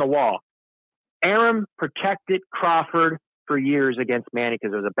writing's on the wall. Arum protected Crawford for years against Manny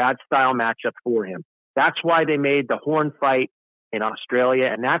because it was a bad style matchup for him. That's why they made the Horn fight in Australia,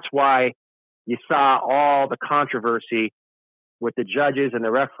 and that's why you saw all the controversy with the judges and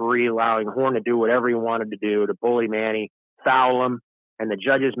the referee allowing Horn to do whatever he wanted to do, to bully Manny, foul him, and the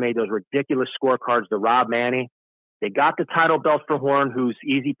judges made those ridiculous scorecards to rob Manny. They got the title belt for Horn, who's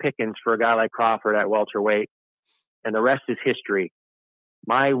easy pickings for a guy like Crawford at welterweight, and the rest is history.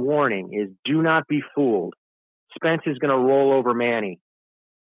 My warning is, do not be fooled. Spence is going to roll over Manny.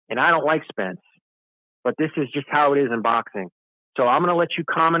 And I don't like Spence, but this is just how it is in boxing. So I'm going to let you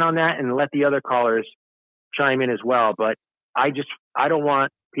comment on that and let the other callers chime in as well. But I don't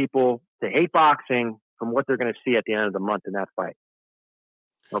want people to hate boxing from what they're going to see at the end of the month in that fight.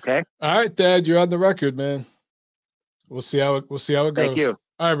 Okay? All right, Dad, you're on the record, man. We'll see how it goes. Thank you.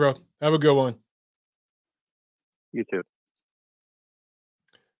 All right, bro. Have a good one. You too.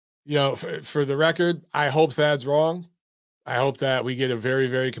 For the record, I hope Thad's wrong. I hope that we get a very,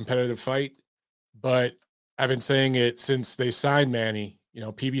 very competitive fight. But I've been saying it since they signed Manny.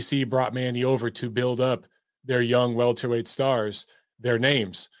 PBC brought Manny over to build up their young welterweight stars, their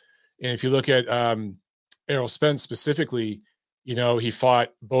names. And if you look at Errol Spence specifically, he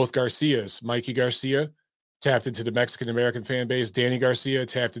fought both Garcias. Mikey Garcia tapped into the Mexican-American fan base. Danny Garcia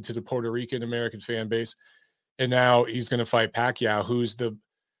tapped into the Puerto Rican-American fan base. And now he's going to fight Pacquiao, who's the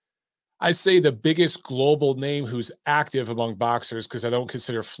biggest global name who's active among boxers, because I don't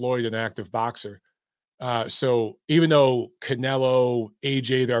consider Floyd an active boxer. So even though Canelo,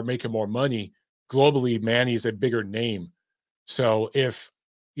 AJ, they're making more money, globally, Manny's a bigger name. So if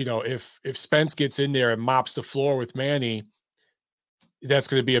Spence gets in there and mops the floor with Manny, that's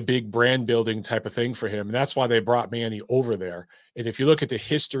going to be a big brand building type of thing for him. And that's why they brought Manny over there. And if you look at the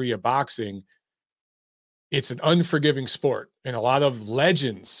history of boxing, it's an unforgiving sport. And a lot of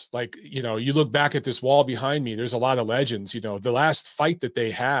legends, like, you look back at this wall behind me, there's a lot of legends. The last fight that they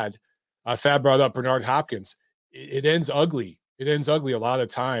had, Thad brought up Bernard Hopkins. It ends ugly. It ends ugly a lot of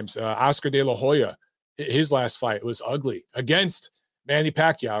times. Oscar De La Hoya, his last fight was ugly against Manny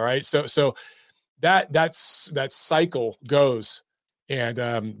Pacquiao, right? So that cycle goes.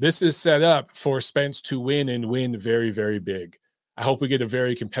 And this is set up for Spence to win and win very, very big. I hope we get a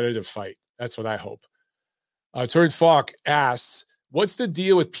very competitive fight. That's what I hope. Turn Falk asks, what's the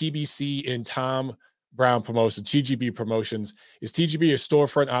deal with PBC and Tom Brown Promotions, TGB Promotions? Is TGB a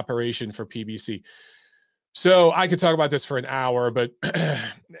storefront operation for PBC? So I could talk about this for an hour, but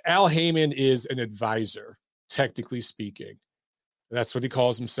Al Heyman is an advisor, technically speaking. That's what he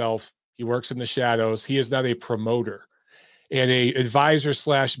calls himself. He works in the shadows. He is not a promoter. And a advisor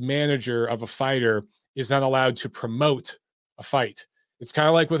 / manager of a fighter is not allowed to promote a fight. It's kind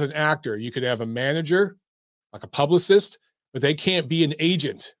of like with an actor. You could have a manager, like a publicist, but they can't be an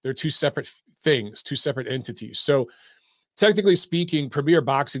agent. They're two separate things, two separate entities. So technically speaking, Premier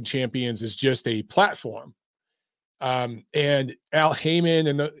Boxing Champions is just a platform. And Al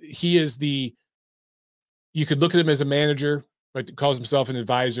Heyman, he is you could look at him as a manager, but calls himself an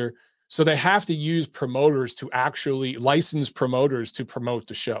advisor. So they have to use promoters to actually license promoters to promote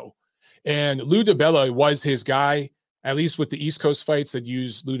the show. And Lou DiBella was his guy, at least with the East Coast fights that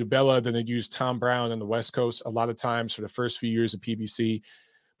use Lou DiBella, then they'd use Tom Brown on the West Coast a lot of times for the first few years of PBC.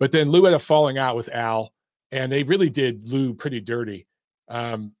 But then Lou had a falling out with Al, and they really did Lou pretty dirty.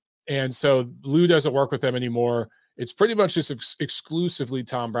 And so Lou doesn't work with them anymore. It's pretty much just exclusively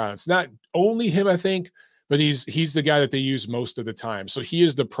Tom Brown. It's not only him, I think, but he's the guy that they use most of the time. So he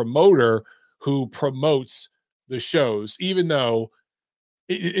is the promoter who promotes the shows, even though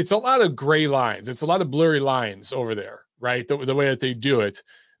it's a lot of gray lines. It's a lot of blurry lines over there, right? The way that they do it.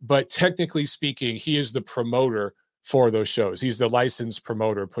 But technically speaking, he is the promoter for those shows. He's the licensed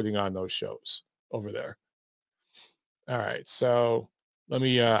promoter putting on those shows over there. All right. So let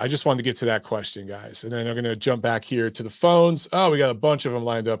me, I just wanted to get to that question, guys. And then I'm going to jump back here to the phones. Oh, we got a bunch of them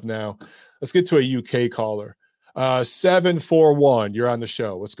lined up now. Let's get to a UK caller. 741, you're on the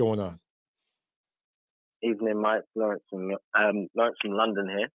show. What's going on? Evening, Mike. Lawrence from London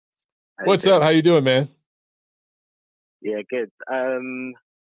here. What's up? How you doing, man? Yeah, good.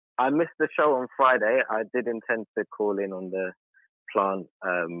 I missed the show on Friday. I did intend to call in on the Plant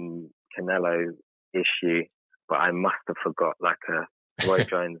Canelo issue, but I must have forgot, like a Roy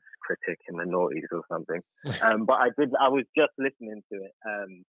Jones critic in the noughties or something. But I was just listening to it,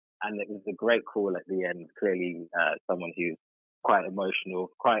 and it was a great call at the end. Clearly, someone who's quite emotional,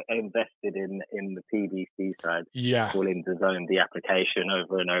 quite invested in the PBC side. Yeah, calling DAZN the application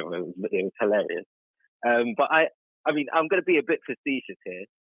over and over. It was hilarious. But I mean, I'm going to be a bit facetious here.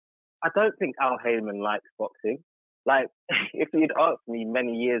 I don't think Al Heyman likes boxing. Like, if you'd asked me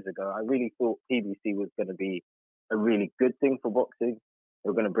many years ago, I really thought PBC was going to be a really good thing for boxing. They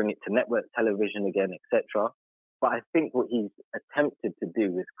were going to bring it to network television again, etc. But I think what he's attempted to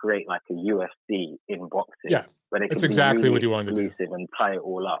do is create like a UFC in boxing. Yeah, that's exactly what he wanted to do. And tie it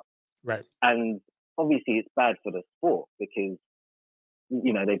all up. Right. And obviously it's bad for the sport because,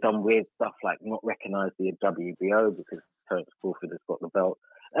 you know, they've done weird stuff like not recognize the WBO because Terence Crawford has got the belt.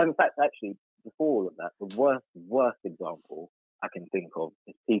 And in fact, actually, before all of that, the worst example I can think of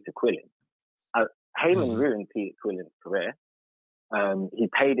is Peter Quillin. Heyman ruined Peter Quillin's career. He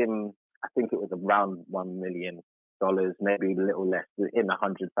paid him, I think it was around $1 million, maybe a little less, in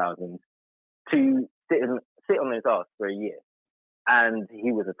 100,000, to sit on his ass for a year. And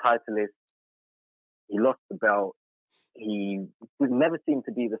he was a titleist. He lost the belt. He never seemed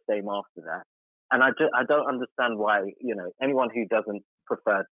to be the same after that. And I don't understand why, you know, anyone who doesn't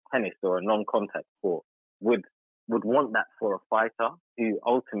prefer tennis or a non-contact sport would want that for a fighter who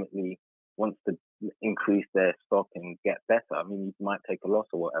ultimately wants to increase their stock and get better. I mean, you might take a loss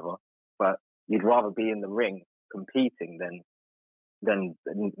or whatever, but you'd rather be in the ring competing than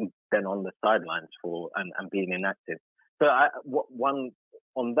on the sidelines and being inactive. So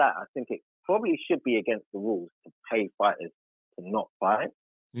on that, I think it probably should be against the rules to pay fighters to not fight.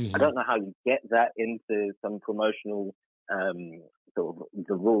 I don't know how you get that into some promotional sort of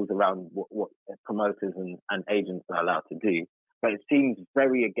the rules around what promoters and agents are allowed to do. But it seems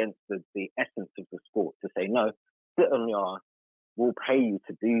very against the essence of the sport to say, no, sit on your ass, we'll pay you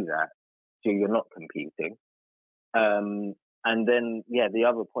to do that so you're not competing. And then, yeah, the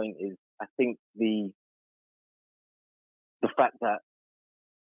other point is, I think the fact that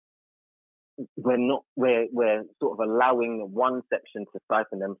we're sort of allowing one section to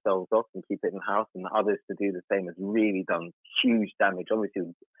siphon themselves off and keep it in house, and the others to do the same has really done huge damage.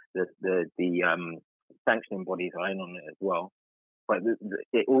 Obviously, the sanctioning bodies are in on it as well, but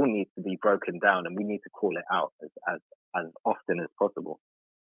it all needs to be broken down, and we need to call it out as often as possible.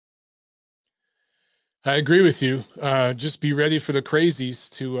 I agree with you. Just be ready for the crazies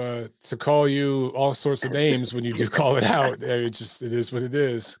to call you all sorts of names when you do call it out. It is what it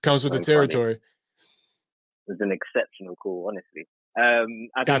is. Comes with the territory. It was an exceptional call, honestly.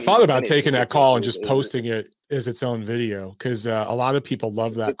 I thought about taking that call and just posting it as its own video because a lot of people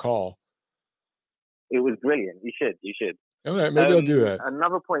love that call. It was brilliant. You should. All right, maybe I'll do that.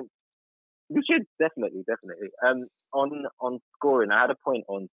 Another point. You should definitely. On scoring, I had a point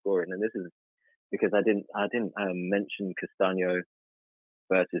on scoring, and this is because I didn't mention Castaño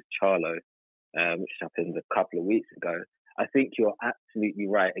versus Charlo, which happened a couple of weeks ago. I think you're absolutely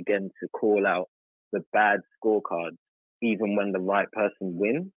right again to call out the bad scorecards, even when the right person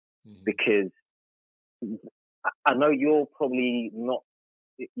wins, because I know you're probably not,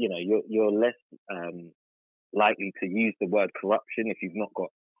 you're less likely to use the word corruption if you've not got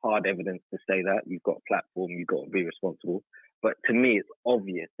hard evidence to say that. You've got a platform, you've got to be responsible. But to me, it's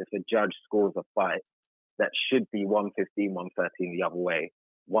obvious if a judge scores a fight that should be 115, 113 the other way,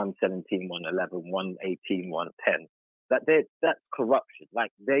 117, 111, 118, 110, that's corruption.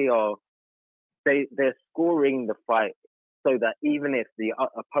 Like they're scoring the fight so that even if the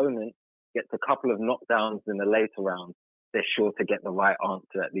opponent gets a couple of knockdowns in the later round, they're sure to get the right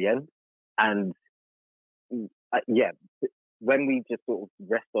answer at the end. And when we just sort of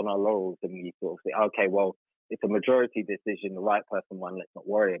rest on our laurels and we sort of say, okay, well, it's a majority decision, the right person won, let's not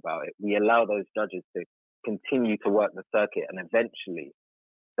worry about it. We allow those judges to continue to work the circuit and eventually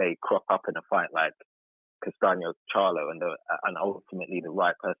they crop up in a fight like Castaño, Charlo, and ultimately the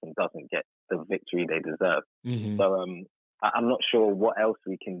right person doesn't get the victory they deserve. So I'm not sure what else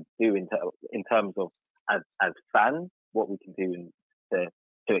we can do in terms of as fans, what we can do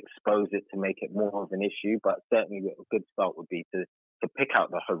to expose it, to make it more of an issue. But certainly a good start would be to pick out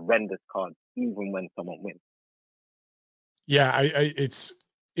the horrendous cards even when someone wins. Yeah, it's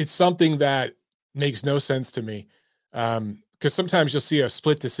something that makes no sense to me. Because sometimes you'll see a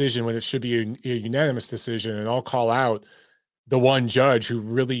split decision when it should be a unanimous decision, and I'll call out the one judge who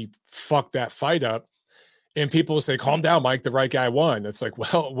really fucked that fight up. And people will say, calm down, Mike, the right guy won. It's like,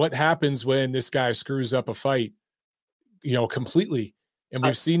 well, what happens when this guy screws up a fight, completely? And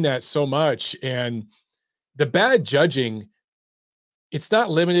we've seen that so much. And the bad judging, it's not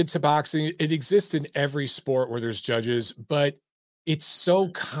limited to boxing. It exists in every sport where there's judges, but it's so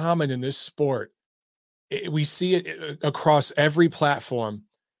common in this sport. We see it across every platform,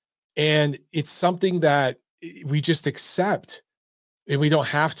 and it's something that we just accept, and we don't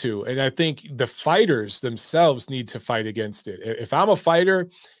have to. And I think the fighters themselves need to fight against it. If I'm a fighter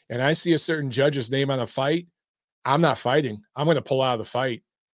and I see a certain judge's name on a fight, I'm not fighting. I'm going to pull out of the fight.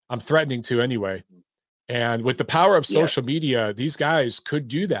 I'm threatening to anyway. And with the power of social media, these guys could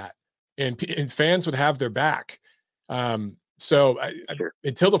do that, and fans would have their back. So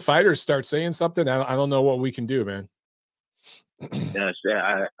until the fighters start saying something, I don't know what we can do, man. I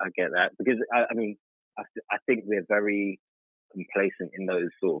get that, because I think we're very complacent in those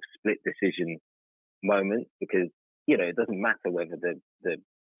sort of split decision moments, because it doesn't matter whether the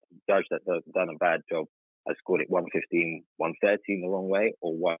judge that's done a bad job has scored it 115, 113 the wrong way,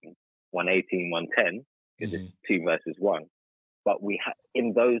 or 118, 110, because it's 2 versus 1. But we have,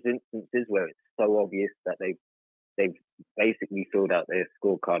 in those instances where it's so obvious that they've basically filled out their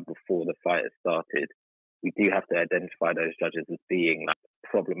scorecard before the fight has started, we do have to identify those judges as being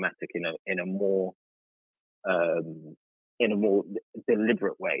problematic in a more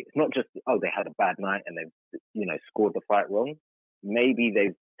deliberate way. It's not just, they had a bad night and they've scored the fight wrong. Maybe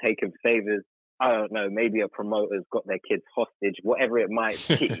they've taken favors. I don't know. Maybe a promoter's got their kids hostage, whatever it might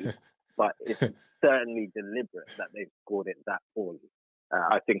be. But it's certainly deliberate that they've scored it that poorly.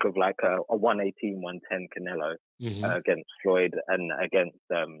 I think of like a 118, 110 Canelo against Floyd, and against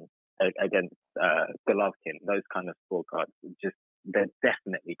Golovkin. Those kind of scorecards, they're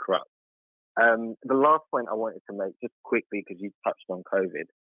definitely corrupt. The last point I wanted to make, just quickly, because you touched on COVID.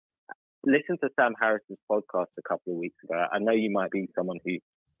 Listen to Sam Harris's podcast a couple of weeks ago. I know you might be someone who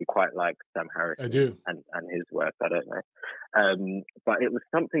quite like Sam Harris. I do. And his work, I don't know. But it was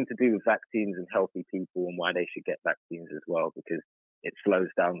something to do with vaccines and healthy people and why they should get vaccines as well, because it slows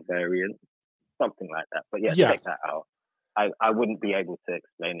down variants, something like that. But check that out. I wouldn't be able to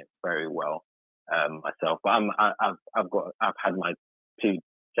explain it very well myself, but I've had my 2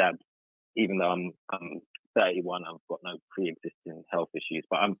 jabs, even though I'm 31. I've got no pre-existing health issues,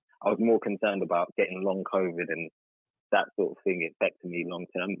 but I was more concerned about getting long COVID and that sort of thing affecting me long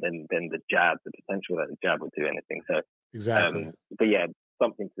term than the jab, the potential that the jab would do anything. So exactly. But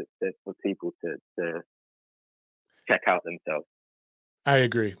something for people to check out themselves. I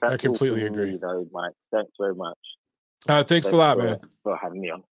agree. I completely agree. Though, Mike, thanks very much. Thanks a lot, man, for having me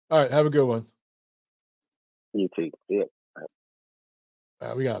on. All right, have a good one. You too. See you.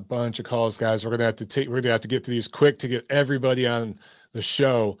 We got a bunch of calls, guys. We're gonna have to get to these quick to get everybody on the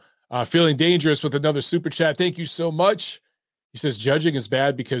show. Feeling dangerous with another super chat. Thank you so much. He says judging is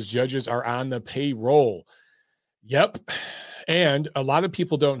bad because judges are on the payroll. Yep. And a lot of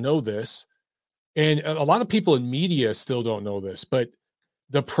people don't know this, And a lot of people in media still don't know this, but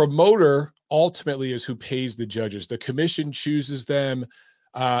the promoter ultimately is who pays the judges. The commission chooses them,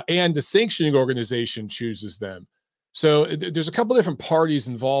 and the sanctioning organization chooses them. So there's a couple different parties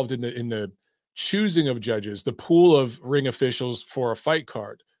involved in the choosing of judges, the pool of ring officials for a fight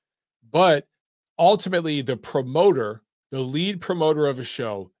card. But ultimately, the promoter, the lead promoter of a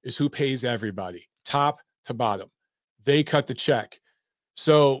show, is who pays everybody, top to bottom. They cut the check.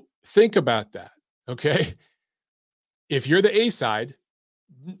 So think about that, okay? If you're the A side,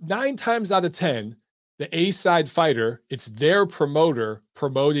 9 times out of 10, the A side fighter, it's their promoter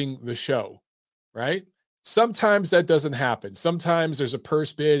promoting the show, right? Sometimes that doesn't happen. Sometimes there's a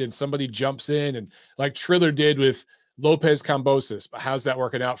purse bid and somebody jumps in, and like Triller did with Lopez Kambosos. But how's that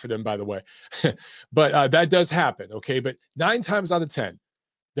working out for them, by the way? But that does happen, okay? But 9 times out of 10,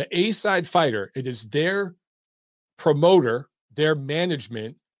 the A side fighter, it is their promoter, their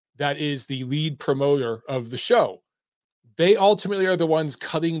management, that is the lead promoter of the show. They ultimately are the ones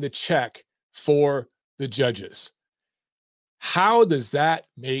cutting the check for the judges. How does that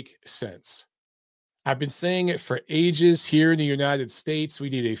make sense? I've been saying it for ages here in the United States. We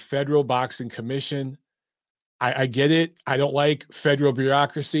need a federal boxing commission. I get it. I don't like federal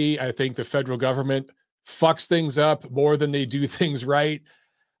bureaucracy. I think the federal government fucks things up more than they do things right.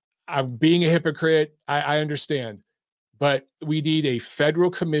 I'm being a hypocrite. I understand. But we need a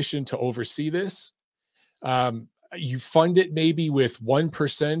federal commission to oversee this. You fund it maybe with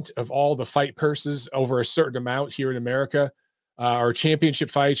 1% of all the fight purses over a certain amount here in America. Our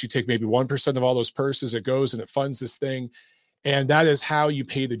championship fights, you take maybe 1% of all those purses, it goes and it funds this thing. And that is how you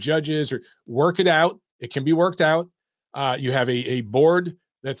pay the judges, or work it out. It can be worked out. You have a board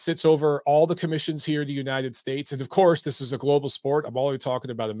that sits over all the commissions here in the United States. And of course, this is a global sport. I'm only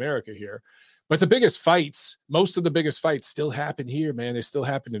talking about America here. But the biggest fights, most of the biggest fights still happen here, man. They still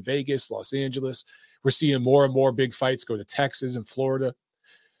happen in Vegas, Los Angeles. We're seeing more and more big fights go to Texas and Florida.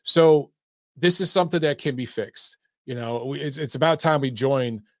 So this is something that can be fixed. You know, it's about time we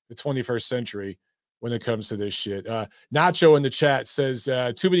join the 21st century when it comes to this shit. Nacho in the chat says,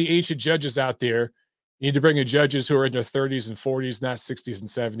 too many ancient judges out there. You need to bring in judges who are in their 30s and 40s, not 60s and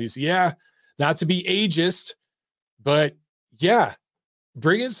 70s. Yeah, not to be ageist, but yeah,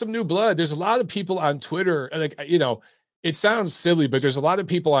 bring in some new blood. There's a lot of people on Twitter, like, you know, it sounds silly, but there's a lot of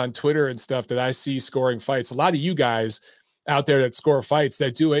people on Twitter and stuff that I see scoring fights. A lot of you guys out there that score fights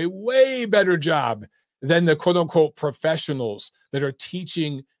that do a way better job than the quote unquote professionals that are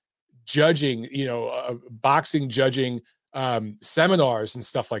teaching judging, you know, boxing judging seminars and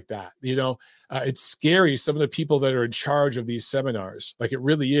stuff like that. You know, it's scary. Some of the people that are in charge of these seminars, like it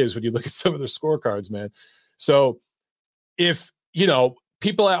really is when you look at some of the scorecards, man. So if, you know,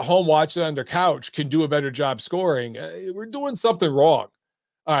 people at home watching on their couch can do a better job scoring, we're doing something wrong.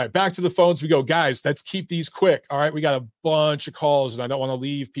 All right, back to the phones we go. Guys, let's keep these quick. All right, we got a bunch of calls, and I don't want to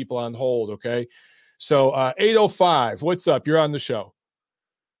leave people on hold, okay? So 805, what's up? You're on the show.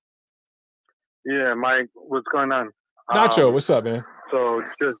 Yeah, Mike, what's going on? Nacho, what's up, man? So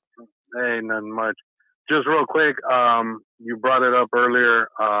just, hey, nothing much. Just real quick, you brought it up earlier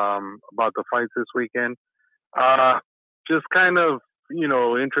about the fights this weekend. Just kind of, you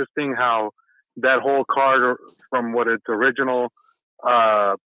know, interesting how that whole card from what its original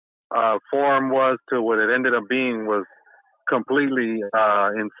form was to what it ended up being was completely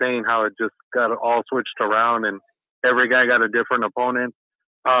insane, how it just got all switched around and every guy got a different opponent.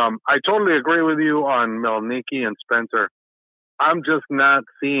 I totally agree with you on Mielnicki and Spencer. I'm just not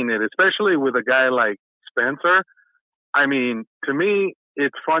seeing it, especially with a guy like Spencer. I mean, to me,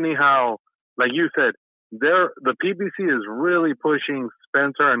 it's funny how, like you said, the PBC is really pushing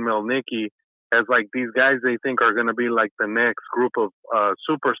Spencer and Mielnicki as like these guys they think are going to be like the next group of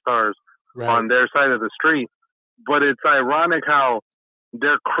superstars on their side of the street. But it's ironic how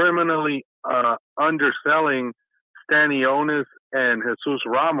they're criminally underselling Stanionis and Jesus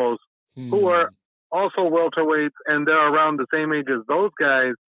Ramos, who are also welterweights, and they're around the same age as those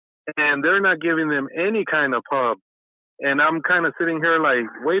guys, and they're not giving them any kind of pub. And I'm kind of sitting here like,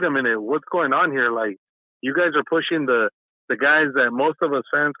 wait a minute, what's going on here? Like, you guys are pushing the guys that most of us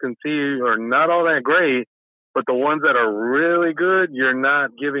fans can see are not all that great, but the ones that are really good, you're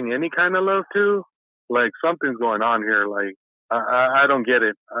not giving any kind of love to. Like, something's going on here. Like, I don't get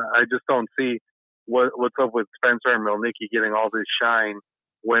it. I just don't see what's up with Spencer and Mielnicki getting all this shine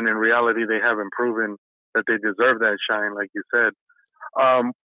when in reality they haven't proven that they deserve that shine, like you said.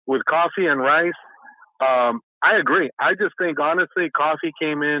 With Coffey and Rice, I agree. I just think, honestly, Coffey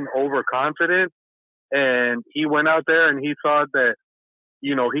came in overconfident, and he went out there and he thought that,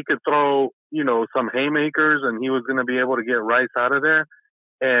 you know, he could throw, you know, some haymakers and he was going to be able to get Rice out of there.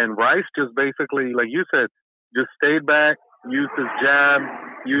 And Rice just basically, like you said, just stayed back, used his jab,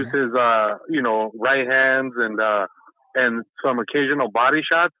 used his right hands and some occasional body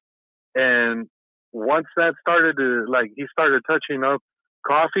shots. And once that started to, like, he started touching up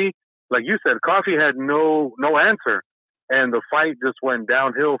Coffey, like you said, Coffey had no answer. And the fight just went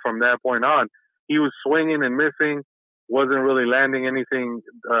downhill from that point on. He was swinging and missing, wasn't really landing anything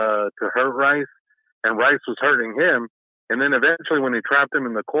to hurt Rice, and Rice was hurting him. And then eventually when he trapped him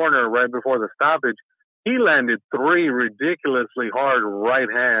in the corner right before the stoppage, he landed 3 ridiculously hard right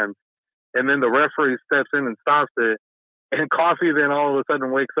hands. And then the referee steps in and stops it. And Coffey then all of a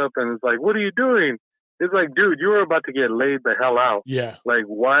sudden wakes up and is like, "What are you doing?" It's like, dude, you were about to get laid the hell out. Yeah. Like,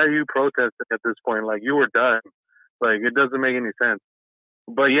 why are you protesting at this point? Like, you were done. Like, it doesn't make any sense.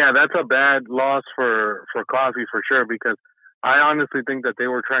 But yeah, that's a bad loss for Coffey for sure, because I honestly think that they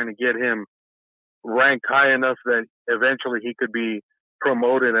were trying to get him ranked high enough that eventually he could be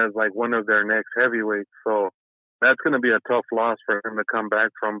promoted as like one of their next heavyweights. So that's going to be a tough loss for him to come back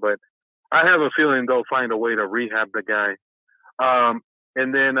from. But I have a feeling they'll find a way to rehab the guy.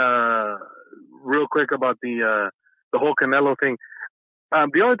 And then real quick about the whole Canelo thing.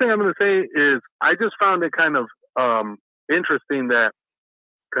 The only thing I'm going to say is I just found it kind of interesting that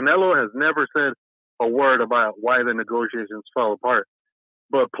Canelo has never said a word about why the negotiations fell apart.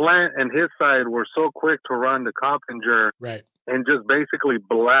 But Plant and his side were so quick to run to Coppinger and just basically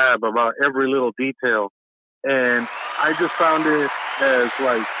blab about every little detail. And I just found it as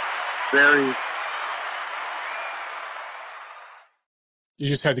like very... You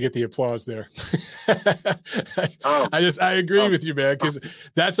just had to get the applause there. I agree with you, man, because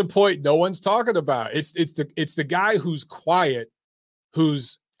that's a point no one's talking about. It's the guy who's quiet,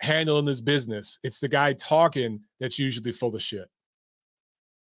 who's handling his business. It's the guy talking that's usually full of shit.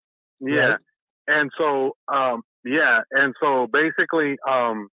 Yeah. Right? And so basically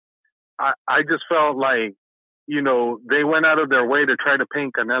I just felt like, they went out of their way to try to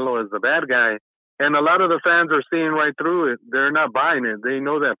paint Canelo as the bad guy. And a lot of the fans are seeing right through it. They're not buying it. They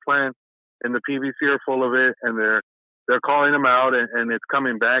know that Plant and the PBC are full of it, and they're calling them out, and it's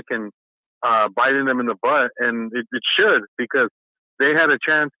coming back and biting them in the butt. And it should, because they had a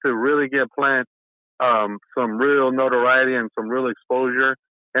chance to really get Plant some real notoriety and some real exposure,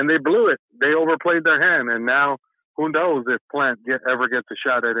 and they blew it. They overplayed their hand, and now who knows if Plant ever gets a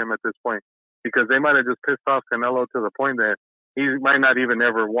shot at him at this point, because they might have just pissed off Canelo to the point that he might not even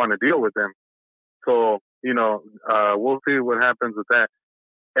ever want to deal with them. So, we'll see what happens with that.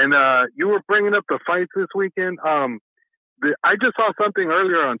 And you were bringing up the fights this weekend. I just saw something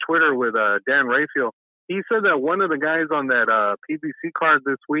earlier on Twitter with Dan Raphael. He said that one of the guys on that PBC card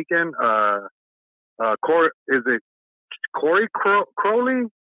this weekend, Corey Crowley?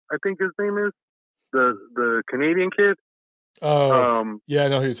 I think his name is the Canadian kid. Oh, yeah, I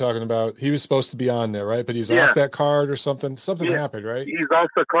know who you're talking about. He was supposed to be on there, right? But he's off that card or something. Something happened, right? He's off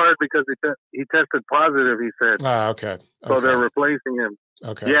the card because he tested positive, he said. Okay. So they're replacing him.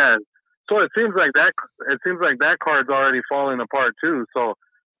 Okay. Yeah. So it seems like that card's already falling apart too. So,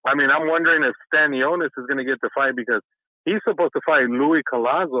 I mean, I'm wondering if Stanionis is going to get the fight, because he's supposed to fight Louis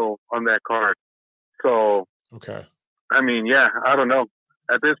Collazo on that card. So, okay. I mean, yeah, I don't know.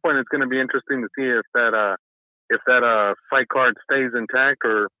 At this point, it's going to be interesting to see if that fight card stays intact,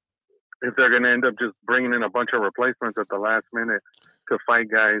 or if they're going to end up just bringing in a bunch of replacements at the last minute to fight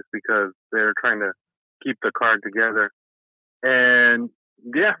guys because they're trying to keep the card together. And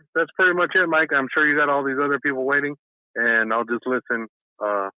yeah, that's pretty much it, Mike. I'm sure you got all these other people waiting, and I'll just listen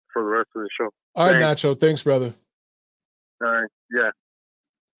for the rest of the show. All right, Nacho. Thanks, brother. All right. Yeah.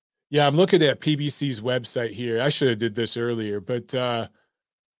 Yeah, I'm looking at PBC's website here. I should have did this earlier, but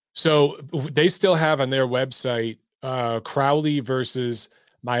so they still have on their website Crowley versus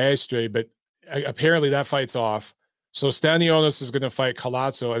Maestre, but apparently that fight's off. So Stanionis is going to fight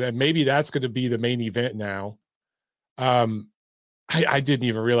Collazo, and then maybe that's going to be the main event now. I didn't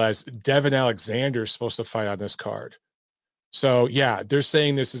even realize Devin Alexander is supposed to fight on this card. So yeah, they're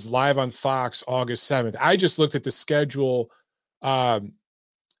saying this is live on Fox August 7th. I just looked at the schedule that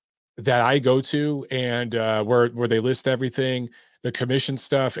I go to, and where they list everything, the commission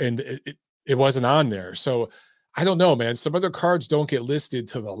stuff, and it wasn't on there. So I don't know, man. Some other cards don't get listed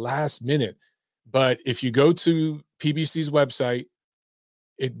to the last minute, but if you go to PBC's website,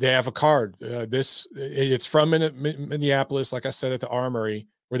 they have a card. It's from Minneapolis, like I said, at the Armory,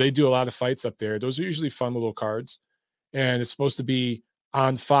 where they do a lot of fights up there. Those are usually fun little cards, and it's supposed to be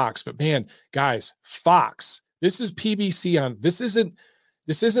on Fox. But man, guys, Fox. This is PBC on. This isn't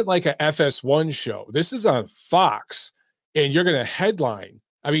like a FS1 show. This is on Fox, and you're going to headline.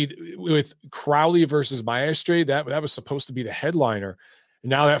 I mean, with Crowley versus Maestre, that was supposed to be the headliner. And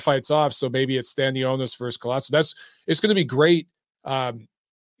now that fight's off, so maybe it's Stanionis versus Collazo. It's going to be great,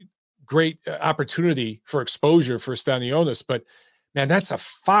 great opportunity for exposure for Stanionis. But man, that's a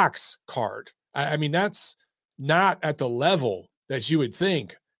Fox card. I mean, that's not at the level that you would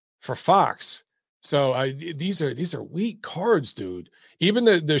think for Fox. So these are weak cards, dude. Even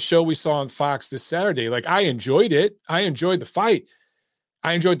the show we saw on Fox this Saturday, like I enjoyed it. I enjoyed the fight.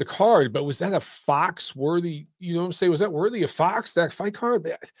 I enjoyed the card, but was that a Fox worthy? You know what I'm saying? Was that worthy of Fox, that fight card?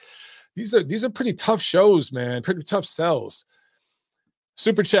 Man, these are pretty tough shows, man. Pretty tough sells.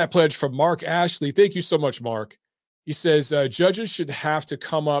 Super chat pledge from Mark Ashley. Thank you so much, Mark. He says judges should have to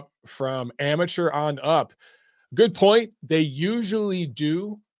come up from amateur on up. Good point. They usually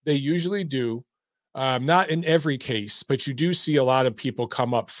do. Not in every case, but you do see a lot of people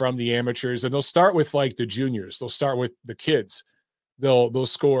come up from the amateurs, and they'll start with like the juniors. They'll start with the kids. They'll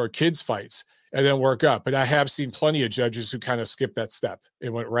score kids fights and then work up. But I have seen plenty of judges who kind of skipped that step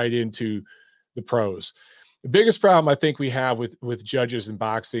and went right into the pros. The biggest problem I think we have with judges in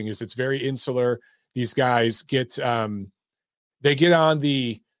boxing is it's very insular. These guys get they get on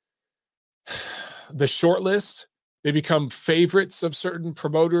the short list. They become favorites of certain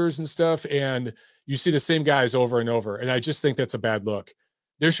promoters and stuff, and you see the same guys over and over. And I just think that's a bad look.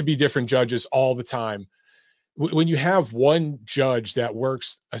 There should be different judges all the time. When you have one judge that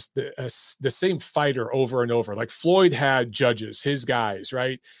works the same fighter over and over, like Floyd had judges, his guys,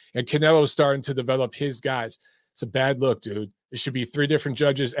 right? And Canelo's starting to develop his guys. It's a bad look, dude. It should be 3 different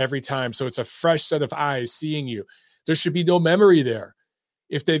judges every time. So it's a fresh set of eyes seeing you. There should be no memory there.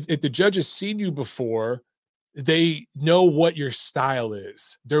 If the judge has seen you before, they know what your style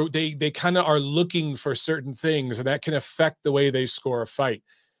is. They kind of are looking for certain things, and that can affect the way they score a fight.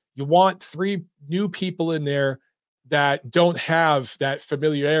 You want 3 new people in there that don't have that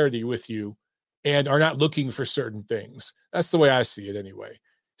familiarity with you and are not looking for certain things. That's the way I see it anyway.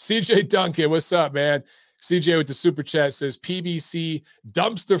 CJ Duncan, what's up, man? CJ with the super chat says PBC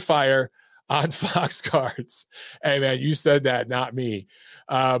dumpster fire on Fox cards. Hey, man, you said that, not me.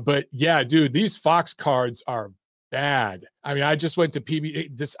 But yeah, dude, these Fox cards are bad. I mean, I just went to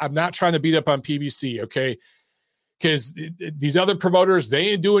PBC. I'm not trying to beat up on PBC, okay? Because these other promoters, they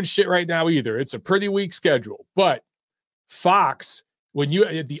ain't doing shit right now either. It's a pretty weak schedule. But Fox, what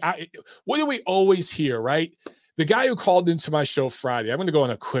do we always hear, right? The guy who called into my show Friday, I'm going to go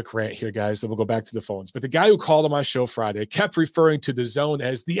on a quick rant here, guys, then we'll go back to the phones. But the guy who called on my show Friday kept referring to the zone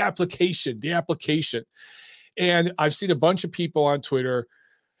as the application. And I've seen a bunch of people on Twitter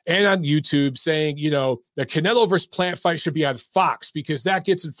and on YouTube saying, the Canelo versus Plant fight should be on Fox because that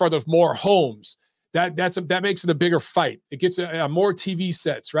gets in front of more homes. That makes it a bigger fight. It gets more TV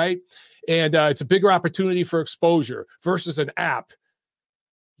sets, right? And it's a bigger opportunity for exposure versus an app.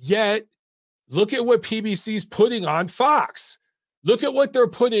 Yet, look at what PBC's putting on Fox. Look at what they're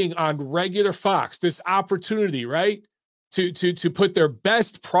putting on regular Fox. This opportunity, right, to put their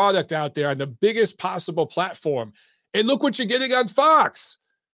best product out there on the biggest possible platform. And look what you're getting on Fox.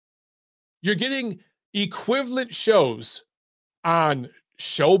 You're getting equivalent shows on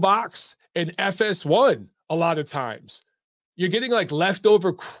Showbox and FS1 a lot of times. You're getting like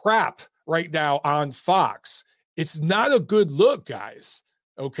leftover crap right now on Fox. It's not a good look, guys.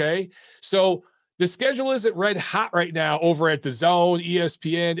 Okay? So the schedule isn't red hot right now over at the Zone,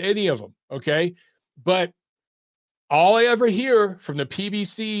 ESPN, any of them. Okay? But all I ever hear from the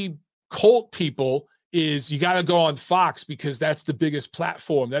PBC cult people is you got to go on Fox because that's the biggest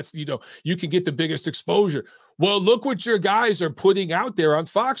platform. That's, you can get the biggest exposure. Well, look what your guys are putting out there on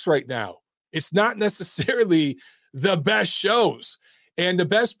Fox right now. It's not necessarily the best shows. And the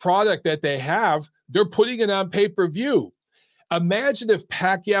best product that they have, they're putting it on pay-per-view. Imagine if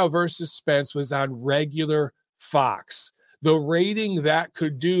Pacquiao versus Spence was on regular Fox. The rating that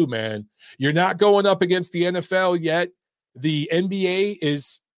could do, man. You're not going up against the NFL yet. The NBA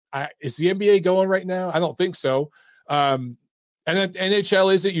is the NBA going right now? I don't think so. And then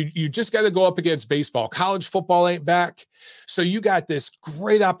NHL is it? You just got to go up against baseball. College football ain't back. So you got this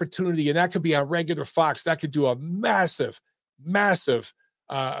great opportunity, and that could be on regular Fox. That could do a massive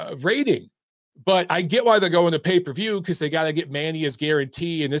rating. But I get why they're going to pay-per-view because they got to get Manny as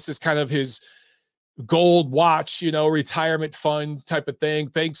guarantee, and this is kind of his gold watch, retirement fund type of thing.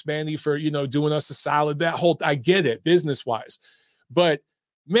 Thanks, Manny, for, doing us a solid. I get it, business-wise. But,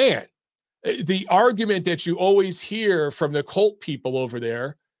 man, the argument that you always hear from the cult people over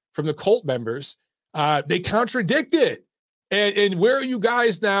there, from the cult members, they contradict it. And where are you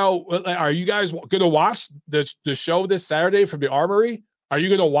guys now? Are you guys going to watch the show this Saturday from the Armory? Are you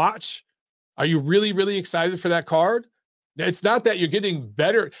going to watch? Are you really, really excited for that card? It's not that you're getting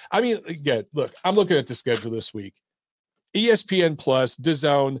better. I mean, again, look, I'm looking at the schedule this week. ESPN Plus,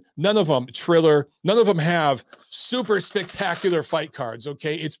 DAZN, none of them, Triller, none of them have super spectacular fight cards,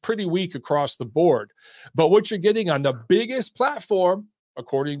 okay? It's pretty weak across the board. But what you're getting on the biggest platform,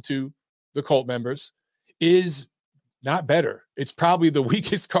 according to the cult members, is not better. It's probably the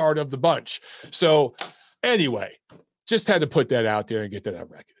weakest card of the bunch. So anyway, just had to put that out there and get that on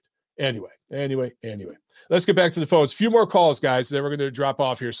record. Anyway. Let's get back to the phones. A few more calls, guys, then we're going to drop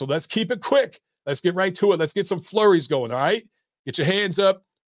off here. So let's keep it quick. Let's get right to it. Let's get some flurries going, all right? Get your hands up.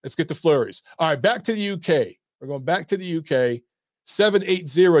 Let's get the flurries. All right, back to the UK. We're going back to the UK.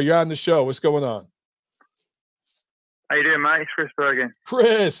 780, you're on the show. What's going on? How you doing, mate? It's Chris Bergen.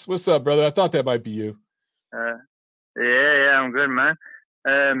 Chris, what's up, brother? I thought that might be you. Yeah, I'm good, man.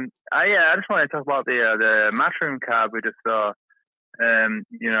 I just want to talk about the Matchroom card we just saw.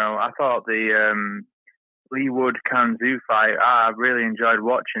 I thought the Leigh Wood Kanzu fight, I really enjoyed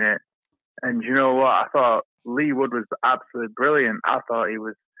watching it. And you know what? I thought Leigh Wood was absolutely brilliant. I thought he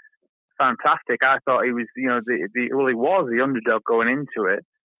was fantastic. I thought he was, he was the underdog going into it.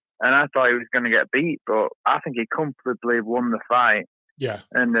 And I thought he was going to get beat, but I think he comfortably won the fight. Yeah.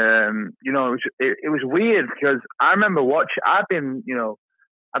 And, it was weird because I remember I've been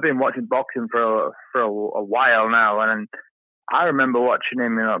watching boxing for a while now. And I remember watching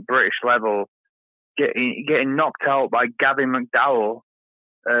him at British level getting knocked out by Gavin McDowell,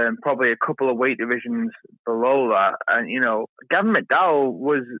 probably a couple of weight divisions below that. And, Gavin McDowell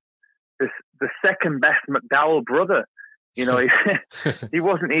was the second best McDowell brother. He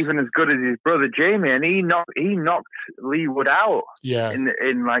wasn't even as good as his brother Jamie, and he knocked Leigh Wood out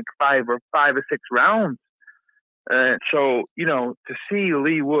in like five or six rounds. So to see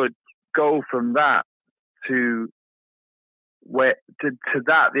Leigh Wood go from that to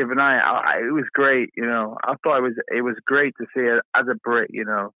that the other night, it was great. I thought it was great to see it as a Brit.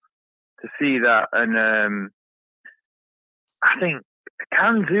 To see that, and I think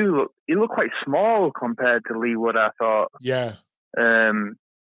Kanzu, he looked quite small compared to Leigh Wood, I thought. Yeah. I don't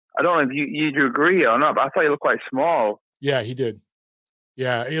know if you do agree or not, but I thought he looked quite small. Yeah, he did.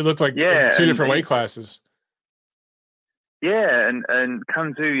 Yeah, he looked like two different weight classes. Yeah, and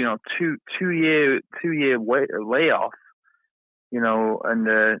Kanzu, two-year layoff,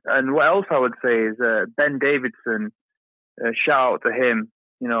 and what else I would say is Ben Davidson, shout out to him.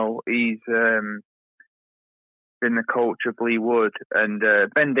 He's been the coach of Leigh Wood, and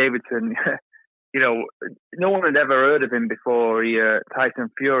Ben Davidson, no one had ever heard of him before Tyson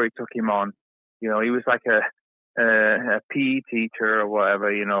Fury took him on. He was like a PE teacher or whatever,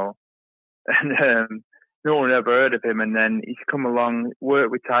 and no one had ever heard of him. And then he's come along,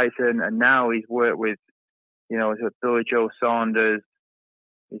 worked with Tyson, and now he's worked with, he's with Billy Joe Saunders.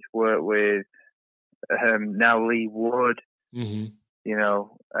 He's worked with now Leigh Wood, and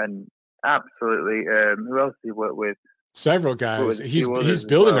absolutely. Who else did he work with? Several guys. He's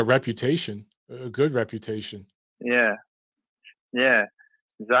building a reputation, a good reputation. Yeah,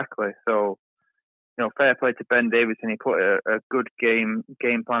 exactly. So, fair play to Ben Davidson. He put a good game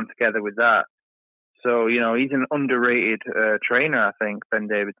plan together with that. So, he's an underrated trainer, I think, Ben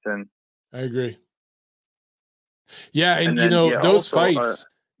Davidson. I agree. Yeah, and then, those also, fights,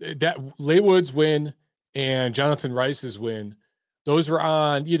 that Leigh Wood's win and Jonathan Rice's win, those were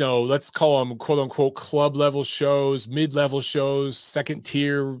on, let's call them quote unquote club level shows, mid-level shows, second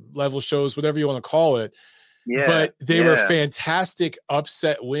tier level shows, whatever you want to call it. Yeah. But they were fantastic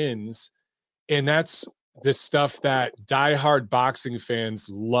upset wins. And that's the stuff that diehard boxing fans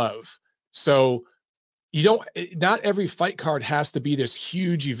love. So not every fight card has to be this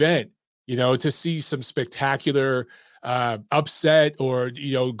huge event, to see some spectacular upset or,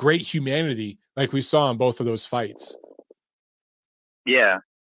 great humanity like we saw in both of those fights. Yeah.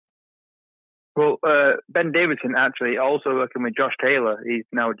 Well, Ben Davidson actually also working with Josh Taylor. He's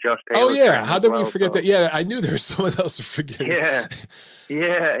now Josh Taylor. Oh yeah, how did we forget that? Yeah, I knew there was someone else to forget. Yeah.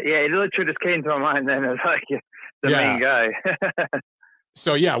 It literally just came to my mind then. It's like the main guy.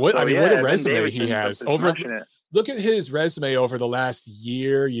 So what a resume he has. Look at his resume over the last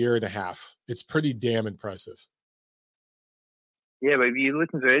year and a half. It's pretty damn impressive. Yeah, but if you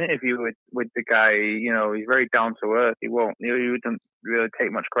listen to an interview with the guy, he's very down to earth. He wouldn't really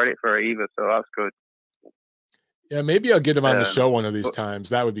take much credit for it either, so that's good. Yeah, maybe I'll get him on the show one of these times.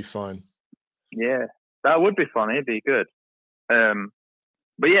 That would be fun. Yeah, that would be fun. It'd be good.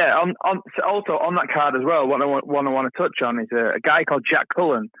 But yeah, also on that card as well, what I want to touch on is a guy called Jack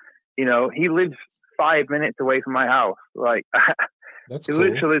Cullen. He lives 5 minutes away from my house. Like, that's he cool.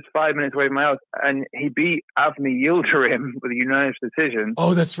 literally lives 5 minutes away from my house, and he beat Avni Yildirim with a unanimous decision.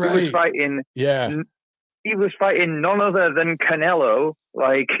 Oh, that's right. He was fighting. Yeah. He was fighting none other than Canelo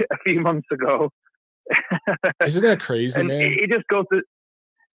like a few months ago, Isn't that crazy, and man?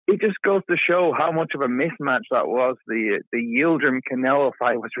 It just goes to show how much of a mismatch that was. The Yildirim Canelo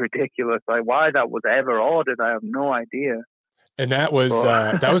fight was ridiculous. Like, why that was ever ordered, I have no idea. And that was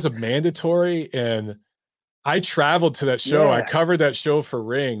a mandatory. And I traveled to that show. Yeah. I covered that show for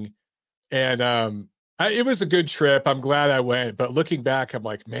Ring, and it was a good trip. I'm glad I went. But looking back, I'm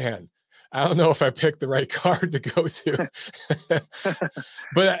like, man, I don't know if I picked the right card to go to.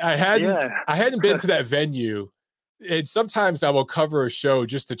 But I hadn't been to that venue. And sometimes I will cover a show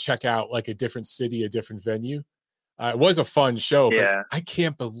just to check out like a different city, a different venue. It was a fun show, but I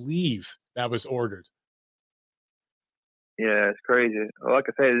can't believe that was ordered. Yeah, it's crazy. Like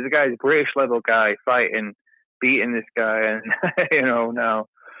I said, there's a guy's British level guy fighting, beating this guy, and now.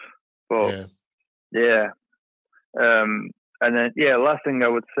 But yeah. And then last thing I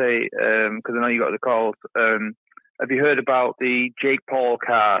would say, because I know you got the calls. Have you heard about the Jake Paul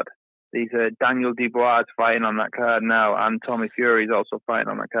card? These Daniel Dubois fighting on that card now, and Tommy Fury is also fighting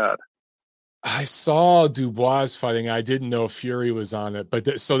on that card. I saw Dubois fighting. I didn't know Fury was on it,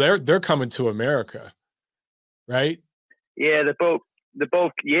 but so they're coming to America, right? Yeah, they're both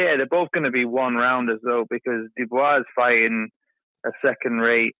going to be one rounders though, because Dubois is fighting a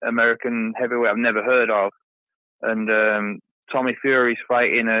second-rate American heavyweight I've never heard of, and Tommy Fury's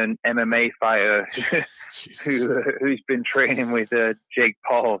fighting an MMA fighter who's been training with Jake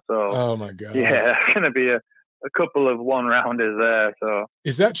Paul. So, oh my god, yeah, it's going to be a couple of one-rounders there. So,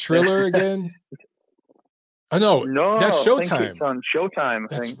 is that Triller again? Oh no, that's Showtime. I think it's on Showtime.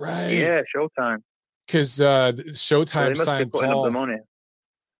 That's right. Yeah, Showtime. Because Showtime signed Paul. Up the money.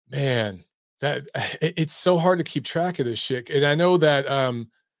 Man, it's so hard to keep track of this shit. And I know that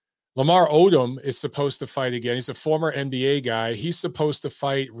Lamar Odom is supposed to fight again. He's a former NBA guy. He's supposed to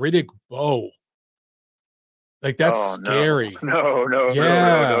fight Riddick Bowe. Like, that's scary. No.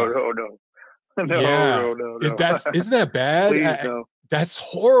 Isn't that bad? That's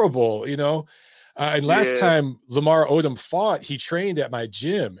horrible, and last time Lamar Odom fought, he trained at my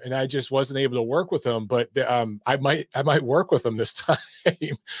gym, and I just wasn't able to work with him. But I might work with him this time,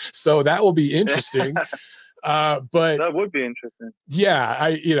 so that will be interesting. But that would be interesting. Yeah,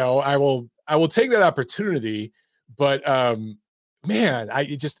 I will take that opportunity. But man,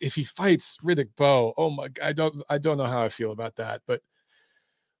 if he fights Riddick Bowe, oh my God, I don't know how I feel about that, but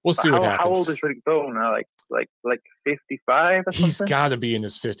we'll see what happens. How old is Riddick Bowe now? Like 55 or something? He's got to be in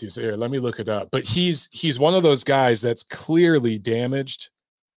his 50s. Here, let me look it up. But he's one of those guys that's clearly damaged,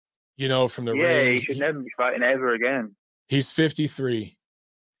 from the ring. Yeah, he should never be fighting ever again. He's 53,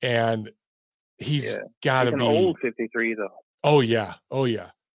 and he's got to be an old 53 though. Oh yeah.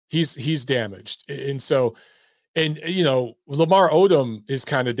 He's damaged, and so, Lamar Odom is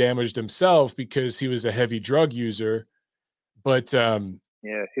kind of damaged himself because he was a heavy drug user, but who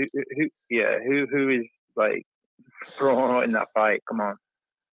is like thrown in that fight? Come on.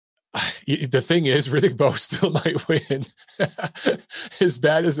 The thing is, Riddick Bowe still might win, as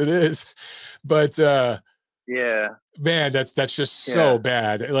bad as it is. But man, that's just so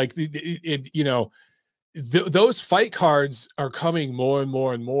bad. Like those fight cards are coming more and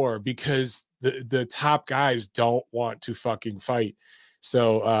more and more because the top guys don't want to fucking fight.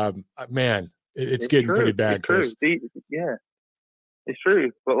 So man, it's getting pretty bad, Chris. Yeah. It's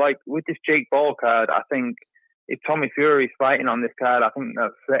true, but like with this Jake Paul card, I think if Tommy Fury's fighting on this card, I think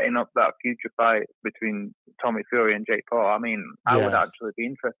that's setting up that future fight between Tommy Fury and Jake Paul. I mean, I would actually be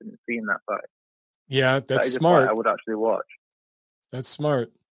interested in seeing that fight. Yeah, that's smart. I would actually watch. That's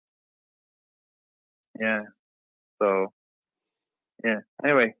smart. Yeah. So, yeah.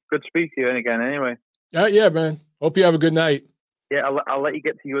 Anyway, good to speak to you again. Anyway. Yeah, man. Hope you have a good night. Yeah, I'll let you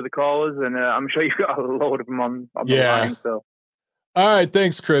get to you with the callers, and I'm sure you've got a load of them on the line. So. All right.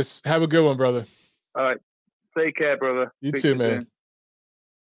 Thanks, Chris. Have a good one, brother. All right. Take care, brother. You too, man.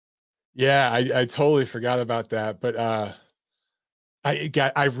 Yeah, I totally forgot about that. But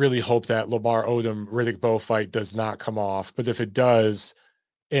I really hope that Lamar Odom Riddick Bowe fight does not come off. But if it does,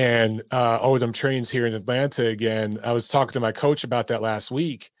 and Odom trains here in Atlanta again, I was talking to my coach about that last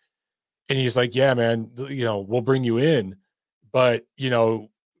week, and he's like, "Yeah, man, we'll bring you in." But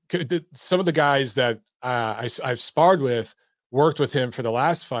some of the guys that I've sparred with worked with him for the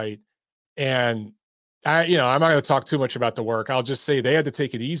last fight, and I'm not going to talk too much about the work. I'll just say they had to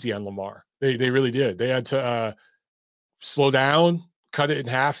take it easy on Lamar. They really did. They had to slow down, cut it in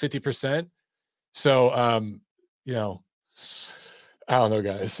half, 50%. So I don't know,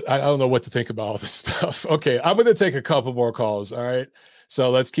 guys. I don't know what to think about all this stuff. Okay, I'm going to take a couple more calls. All right, so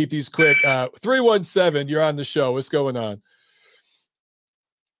let's keep these quick. 317, you're on the show. What's going on?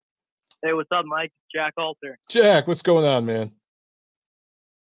 Hey, what's up, Mike? Jack Alter. Jack, what's going on, man?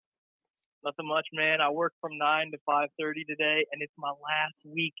 Nothing much, man. I work from 9 to 5:30 today, and it's my last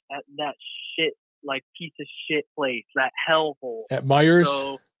week at that shit, like, piece of shit place, that hellhole. At Myers?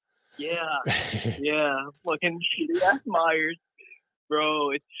 So, yeah. Fucking shitty ass Myers.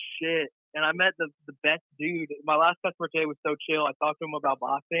 Bro, it's shit. And I met the best dude. My last customer today was so chill. I talked to him about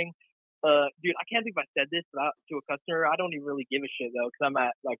boxing. Dude, I can't think if I said this to a customer. I don't even really give a shit though, because I'm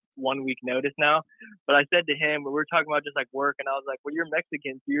at like 1 week notice now. But I said to him, we were talking about just like work, and I was like, "Well, you're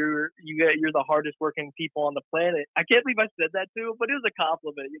Mexican. You're the hardest working people on the planet." I can't believe I said that to him, but it was a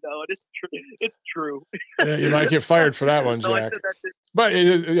compliment, you know. And it's true. Yeah, you might get fired for that one, So Jack. But it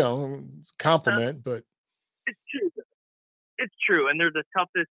is, compliment. But it's true. It's true, and they're the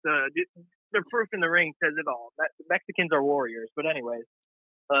toughest. Their proof in the ring says it all. The Mexicans are warriors. But anyways.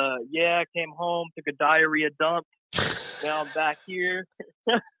 I came home, took a diarrhea dump. Now I'm back here.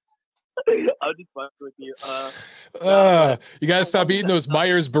 I'll just fuck with you. You gotta stop eating those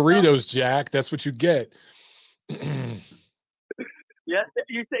Myers burritos, Jack. That's what you get. Yeah,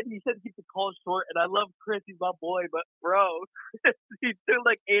 you said keep the call short, and I love Chris. He's my boy, but bro, he took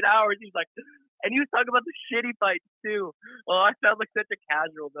like 8 hours. He's like, and he was talking about the shitty fights too. Oh, I sound like such a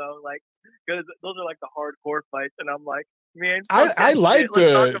casual though, like because those are like the hardcore fights, and I'm like. Man, I like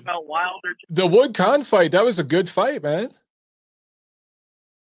the Wood Khan fight. That was a good fight, man.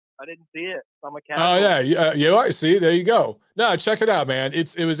 I didn't see it. I'm a casual. Oh yeah, you are. See, there you go. No, check it out, man.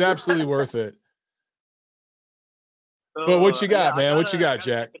 It was absolutely worth it. But what you got, man? What you got,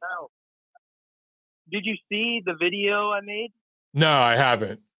 Jack? Did you see the video I made? No, I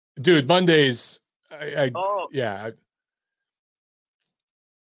haven't, dude. Mondays.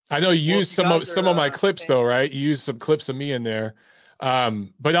 I know you used some of my clips though, right? You used some clips of me in there.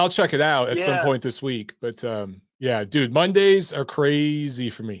 But I'll check it out at some point this week. But yeah, dude, Mondays are crazy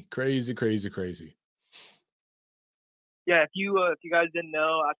for me. Crazy. Yeah, if you guys didn't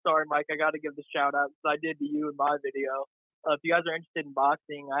know, I'm sorry, Mike, I got to give the shout out because I did to you in my video. If you guys are interested in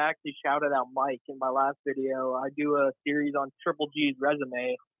boxing, I actually shouted out Mike in my last video. I do a series on Triple G's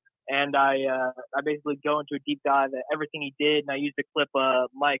resume. And I basically go into a deep dive at everything he did, and I used to clip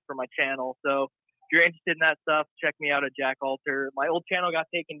Mike for my channel. So if you're interested in that stuff, check me out at Jack Alter. My old channel got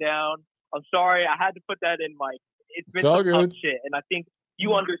taken down. I'm sorry, I had to put that in, Mike. It's been some tough shit, and I think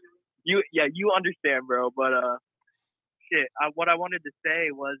you understand, bro. But what I wanted to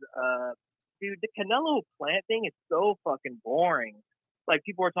say was, dude, the Canelo Plant thing is so fucking boring. Like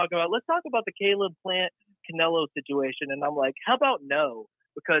people were talking about, let's talk about the Caleb Plant Canelo situation, and I'm like, how about no?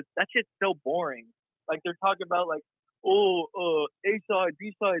 Because that shit's so boring. Like they're talking about like, A side,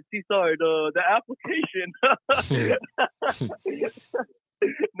 B side, C side, the application.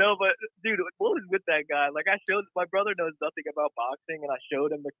 No, but dude, what was with that guy? Like I showed my brother knows nothing about boxing, and I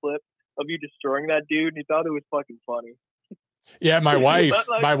showed him the clip of you destroying that dude, and he thought it was fucking funny. Yeah, my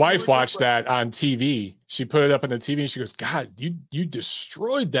wife watched that on TV. She put it up on the TV, and she goes, "God, you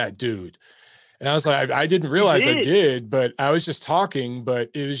destroyed that dude." And I was like, I didn't realize I did, but I was just talking.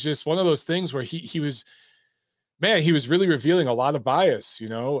 But it was just one of those things where he was really revealing a lot of bias,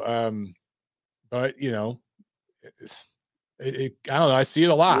 but I don't know. I see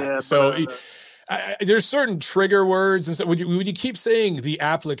it a lot. Yeah, so there's certain trigger words. And so when you keep saying the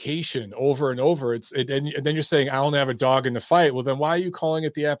application over and over, and then you're saying, I don't have a dog in the fight. Well, then why are you calling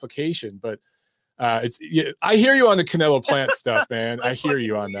it the application? But I hear you on the Canelo Plant stuff, man. I hear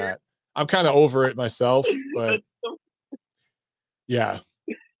you on that. I'm kind of over it myself, but yeah,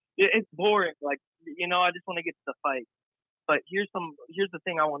 it's boring. Like, I just want to get to the fight. But here's the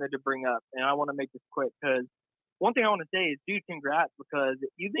thing I wanted to bring up, and I want to make this quick because one thing I want to say is, dude, congrats, because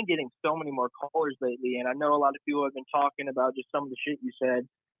you've been getting so many more callers lately, and I know a lot of people have been talking about just some of the shit you said,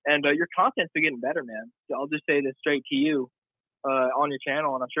 and your content's been getting better, man. So I'll just say this straight to you on your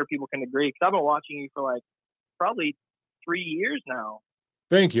channel, and I'm sure people can agree because I've been watching you for like probably 3 years now.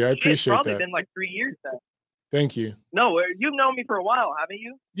 Thank you. I appreciate that. It's probably been like 3 years now. Thank you. No, you've known me for a while, haven't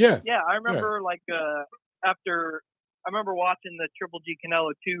you? Yeah. Yeah, I remember I remember watching the Triple G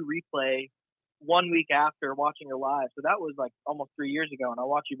Canelo 2 replay 1 week after watching your live. So that was like almost 3 years ago, and I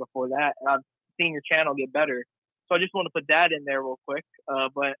watched you before that, and I've seen your channel get better. So I just want to put that in there real quick.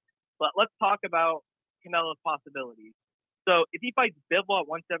 But let's talk about Canelo's possibilities. So if he fights Bivol at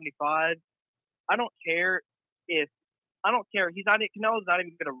 175, I don't care. Canelo's not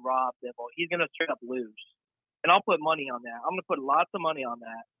even going to rob Bivol. He's going to straight up lose. And I'll put money on that. I'm going to put lots of money on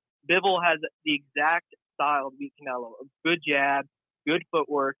that. Bivol has the exact style to beat Canelo. A good jab, good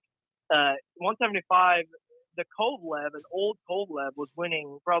footwork. 175, the Kovalev, an old Kovalev,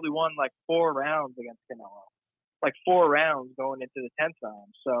 probably won like 4 rounds against Canelo. Like 4 rounds going into the 10th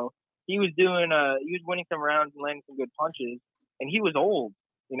round. So he was winning some rounds and landing some good punches. And he was old.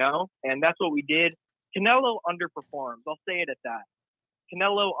 and that's what we did. Canelo underperforms. I'll say it at that.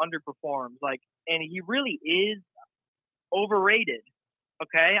 Canelo underperforms, and he really is overrated.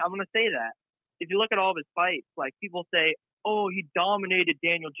 Okay, I'm gonna say that. If you look at all of his fights, people say, "Oh, he dominated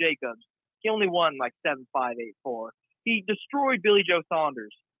Daniel Jacobs. He only won 7-5, 8-4. He destroyed Billy Joe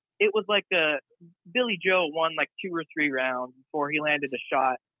Saunders. It was Billy Joe won 2 or 3 rounds before he landed a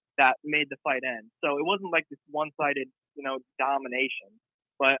shot that made the fight end. So it wasn't this one-sided, domination.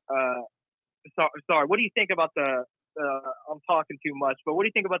 But sorry, what do you think about I'm talking too much, but what do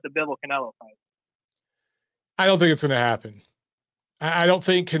you think about the Bivol Canelo fight? I don't think it's going to happen. I don't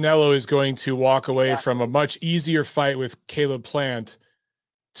think Canelo is going to walk away from a much easier fight with Caleb Plant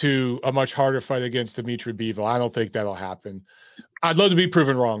to a much harder fight against Dimitri Bivol. I don't think that'll happen. I'd love to be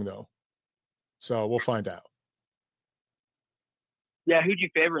proven wrong, though. So we'll find out. Yeah, who'd you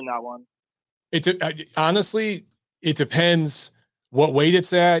favor in that one? Honestly, it depends what weight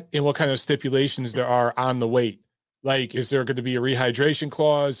it's at and what kind of stipulations there are on the weight. Is there going to be a rehydration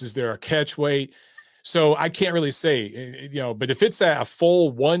clause? Is there a catch weight? So I can't really say, but if it's at a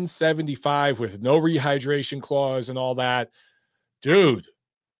full 175 with no rehydration clause and all that, dude,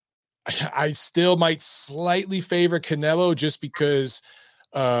 I still might slightly favor Canelo just because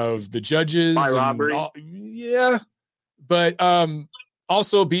of the judges. By robbery. Yeah. But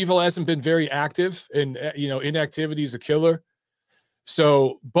also Bivol hasn't been very active, and, inactivity is a killer.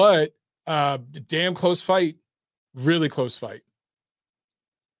 So, but damn close fight, really close fight.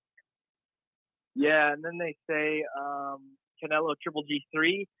 Yeah, and then they say Canelo Triple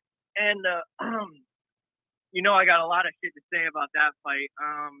G3, and I got a lot of shit to say about that fight.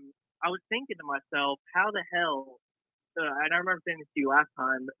 I was thinking to myself, how the hell? And I remember saying this to you last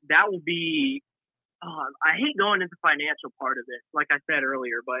time. That will be. I hate going into the financial part of it, like I said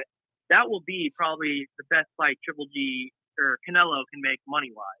earlier, but that will be probably the best fight Triple G or Canelo can make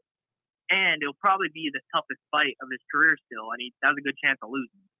money wise, and it'll probably be the toughest fight of his career still, and he has a good chance of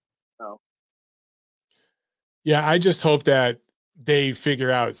losing. So. Yeah, I just hope that they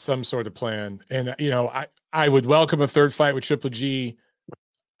figure out some sort of plan. And, I would welcome a third fight with Triple G.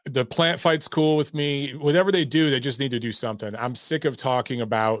 The Plant fight's cool with me. Whatever they do, they just need to do something. I'm sick of talking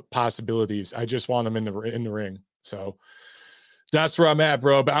about possibilities. I just want them in the ring. So that's where I'm at,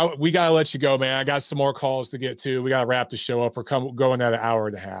 bro. But we got to let you go, man. I got some more calls to get to. We got to wrap the show up. We're going at an hour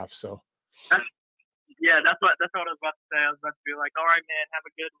and a half. So. Yeah, that's what I was about to say. I was about to be like, all right, man, have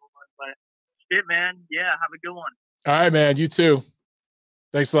a good one. But shit, man. Yeah, have a good one. All right, man. You too.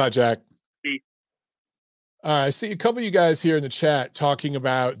 Thanks a lot, Jack. Peace. All right, I see a couple of you guys here in the chat talking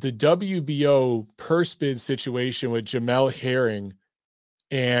about the WBO purse bid situation with Jamel Herring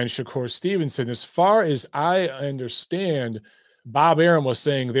and Shakur Stevenson. As far as I understand, Bob Arum was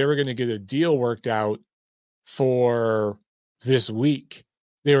saying they were going to get a deal worked out for this week.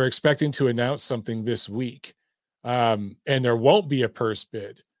 They were expecting to announce something this week, and there won't be a purse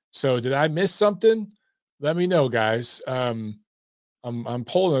bid. So did I miss something? Let me know, guys. I'm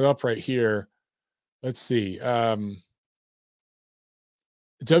pulling it up right here. Let's see.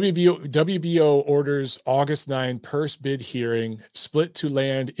 WBO orders August 9 purse bid hearing split to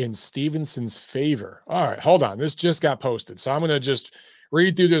land in Stevenson's favor. All right, hold on. This just got posted. So I'm going to just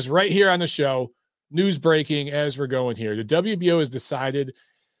read through this right here on the show. News breaking as we're going here. The WBO has decided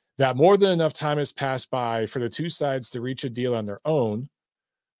that more than enough time has passed by for the two sides to reach a deal on their own.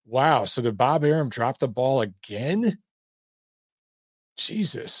 Wow. So did Bob Arum drop the ball again?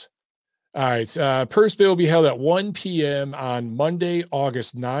 Jesus. All right. Purse bid will be held at 1 p.m. on Monday,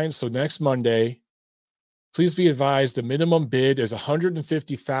 August 9th. So next Monday. Please be advised the minimum bid is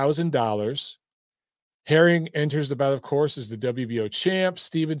 $150,000. Herring enters the bout, of course, as the WBO champ.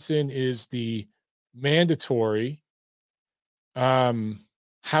 Stevenson is the mandatory.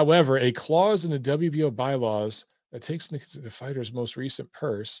 However, a clause in the WBO bylaws that takes into the fighter's most recent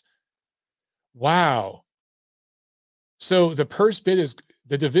purse. Wow. So the purse bid is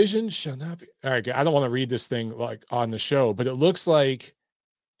the division shall not be. All right. I don't want to read this thing on the show, but it looks like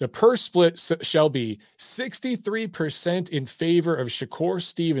the purse split shall be 63% in favor of Shakur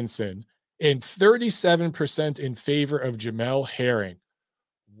Stevenson and 37% in favor of Jamel Herring.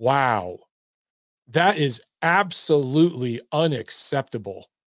 Wow. That is absolutely unacceptable.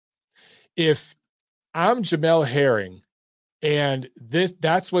 If I'm Jamel Herring and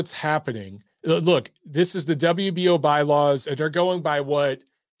that's what's happening. Look, this is the WBO bylaws, and they're going by what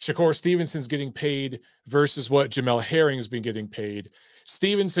Shakur Stevenson's getting paid versus what Jamel Herring's been getting paid.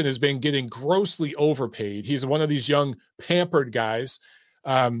 Stevenson has been getting grossly overpaid. He's one of these young pampered guys.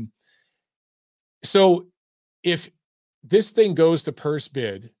 So if this thing goes to purse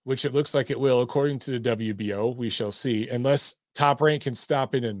bid, which it looks like it will, according to the WBO, we shall see, unless Top Rank can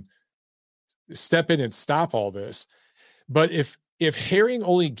step in and stop all this. But if Herring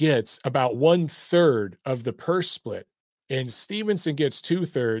only gets about 1/3 of the purse split and Stevenson gets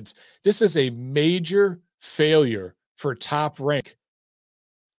 2/3, this is a major failure for Top Rank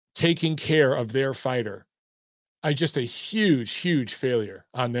taking care of their fighter. Just a huge, huge failure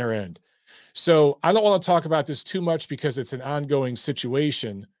on their end. So I don't want to talk about this too much because it's an ongoing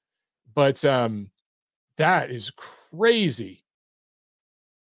situation, but that is crazy.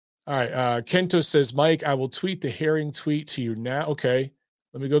 All right. Kento says, Mike, I will tweet the Herring tweet to you now. Okay.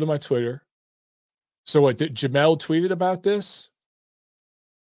 Let me go to my Twitter. So what, did Jamel tweeted about this?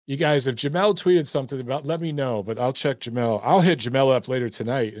 You guys, if Jamel tweeted something about, let me know, but I'll check Jamel. I'll hit Jamel up later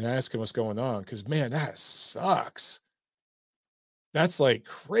tonight and ask him what's going on. Cause man, that sucks. That's like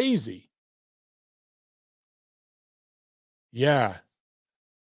crazy. Yeah.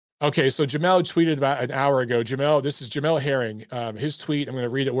 Okay, so Jamel tweeted about an hour ago. This is Jamel Herring. His tweet, I'm going to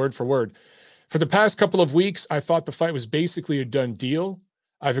read it word for word. For the past couple of weeks, I thought the fight was basically a done deal.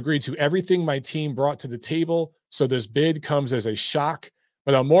 I've agreed to everything my team brought to the table, so this bid comes as a shock,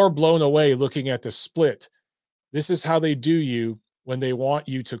 but I'm more blown away looking at the split. This is how they do you when they want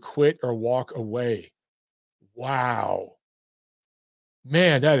you to quit or walk away. Wow.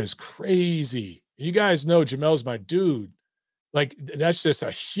 Man, that is crazy. You guys know Jamel's my dude. Like, that's just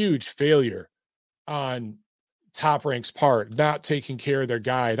a huge failure on Top Rank's part, not taking care of their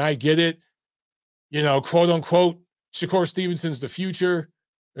guy. And I get it, quote unquote, Shakur Stevenson's the future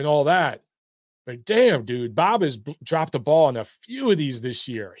and all that. But damn, dude, Bob has dropped the ball on a few of these this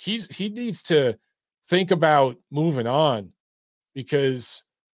year. He needs to think about moving on because,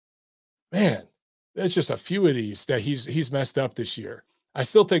 man, there's just a few of these that he's messed up this year. I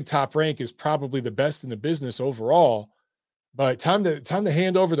still think Top Rank is probably the best in the business overall. But time to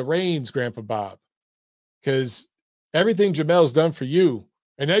hand over the reins, Grandpa Bob, because everything Jamel's done for you,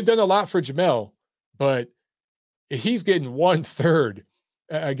 and they've done a lot for Jamel, but he's getting 1/3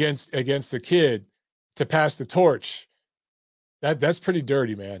 against the kid to pass the torch. That's pretty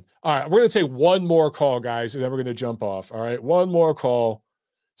dirty, man. All right, we're going to take one more call, guys, and then we're going to jump off. All right, one more call.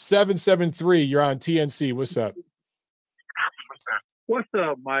 773, you're on TNC. What's up? What's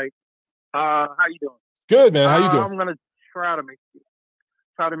up, Mike? How you doing? Good, man. How you doing? I'm going to try to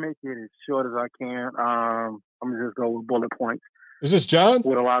make it as short as I can. I'm gonna just go with bullet points. Is this John?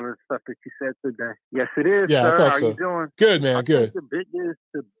 With a lot of the stuff that you said today. Yes, it is. Yeah, sir. I thought How so. you doing? Good, man. Good.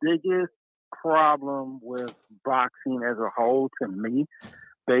 The biggest problem with boxing as a whole, to me,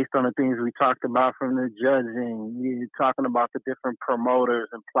 based on the things we talked about from the judging, you're talking about the different promoters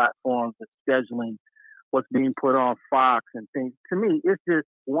and platforms, the scheduling, what's being put on Fox and things. To me, it's just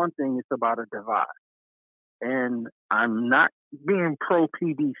one thing. It's about a divide. And I'm not being pro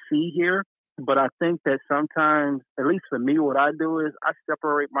PBC here, but I think that sometimes, at least for me, what I do is I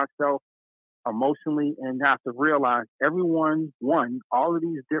separate myself emotionally and have to realize all of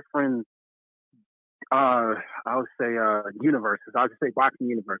these different, universes. I'll just say boxing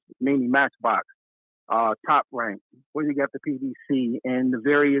universes, meaning Matchbox, Top Rank, where you got the PBC and the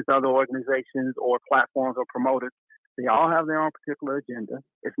various other organizations or platforms or promoters. They all have their own particular agenda.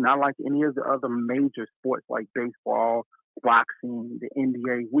 It's not like any of the other major sports like baseball, boxing, the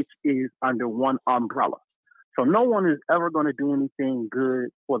NBA, which is under one umbrella. So no one is ever going to do anything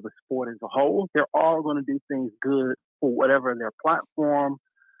good for the sport as a whole. They're all going to do things good for whatever their platform,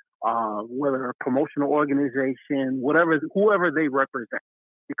 whether a promotional organization, whoever they represent.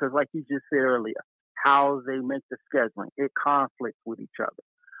 Because like you just said earlier, how they make the scheduling, it conflicts with each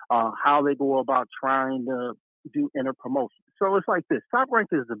other. How they go about trying to do inner promotion. So it's like this. Top Rank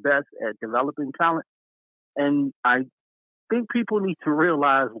is the best at developing talent. And I think people need to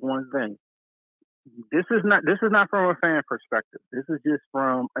realize one thing. This is not from a fan perspective. This is just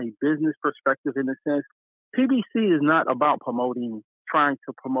from a business perspective in the sense PBC is not about trying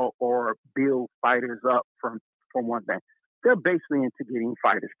to promote or build fighters up from one thing. They're basically into getting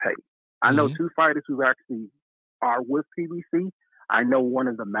fighters paid. I know two fighters who actually are with PBC. I know one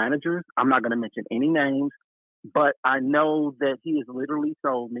of the managers. I'm not going to mention any names, but I know that he has literally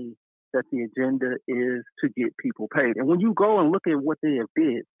told me that the agenda is to get people paid. And when you go and look at what they have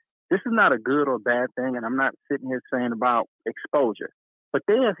did, this is not a good or bad thing, and I'm not sitting here saying about exposure, but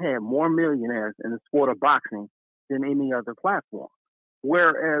they have had more millionaires in the sport of boxing than any other platform.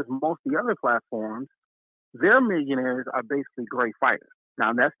 Whereas most of the other platforms, their millionaires are basically great fighters.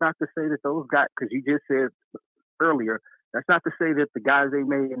 Now, that's not to say that those guys, because you just said earlier, that's not to say that the guys they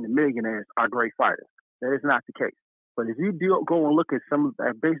made in the millionaires are great fighters. That is not the case. But if you do go and look at some of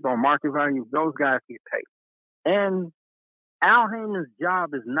that based on market value, those guys get paid. And Al Heyman's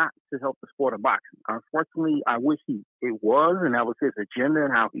job is not to help the sport of boxing. Unfortunately, I wish it was, and that was his agenda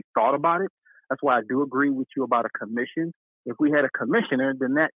and how he thought about it. That's why I do agree with you about a commission. If we had a commissioner,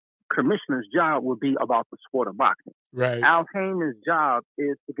 then that commissioner's job would be about the sport of boxing. Right. Al Heyman's job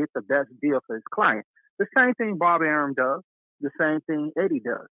is to get the best deal for his client. The same thing Bob Arum does. The same thing Eddie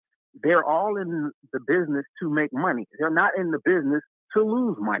does. They're all in the business to make money. They're not in the business to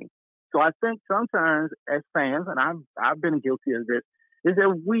lose money. So I think sometimes as fans, and I've been guilty of this, is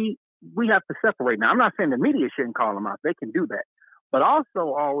that we have to separate. Now, I'm not saying the media shouldn't call them out. They can do that. But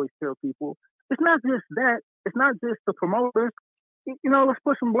also always tell people, it's not just that. It's not just the promoters. Let's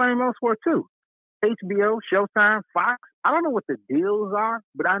put some blame elsewhere too. HBO, Showtime, Fox. I don't know what the deals are,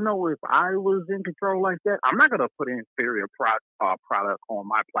 but I know if I was in control like that, I'm not going to put an inferior product on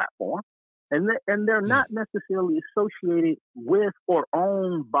my platform. And they're not necessarily associated with or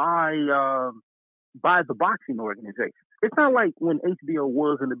owned by the boxing organization. It's not like when HBO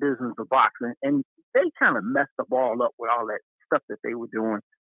was in the business of boxing and they kind of messed the ball up with all that stuff that they were doing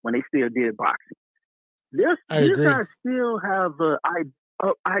when they still did boxing. These guys still have an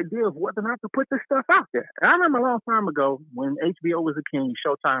idea of whether or not to put this stuff out there. And I remember a long time ago when HBO was a king,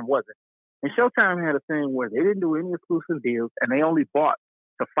 Showtime wasn't. And Showtime had a thing where they didn't do any exclusive deals and they only bought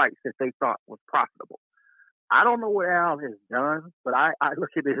the fights that they thought was profitable. I don't know what Al has done, but I look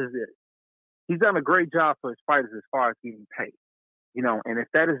at it as this. He's done a great job for his fighters as far as getting paid. And if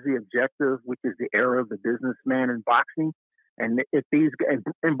that is the objective, which is the era of the businessman in boxing, and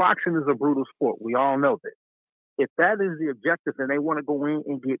boxing is a brutal sport, we all know this. If that is the objective and they want to go in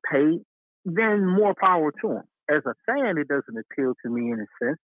and get paid, then more power to them. As a fan, it doesn't appeal to me in a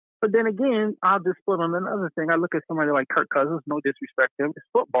sense. But then again, I'll just put on another thing. I look at somebody like Kirk Cousins, no disrespect to him, it's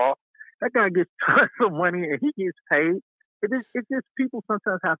football. That guy gets tons of money and he gets paid. It's just people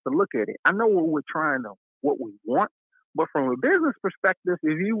sometimes have to look at it. I know what we want, but from a business perspective,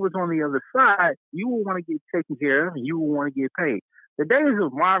 if you was on the other side, you would want to get taken care of and you would want to get paid. The days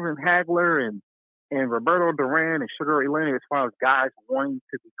of Marvin Hagler and Roberto Duran and Sugar Ray Leonard as far as guys wanting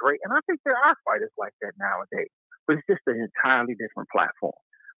to be great, and I think there are fighters like that nowadays, but it's just an entirely different platform.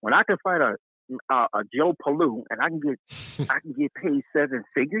 When I can fight a Joe Palou and I can get paid 7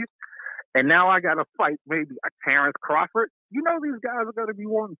 figures, and now I got to fight maybe a Terrence Crawford, these guys are going to be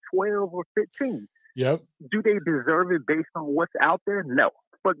wanting 12 or 15. Yep. Do they deserve it based on what's out there? No.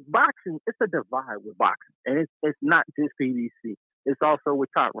 But boxing, it's a divide with boxing, and it's not just PBC. It's also with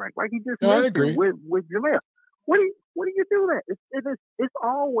Top Rank, like you just mentioned with Jamel. What do you do that? It's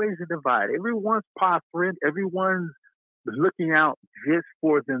always a divide. Everyone's posturing. Everyone's looking out just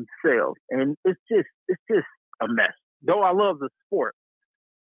for themselves, and it's just a mess. Though I love the sport,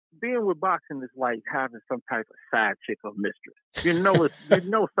 being with boxing is like having some type of side chick or mistress. You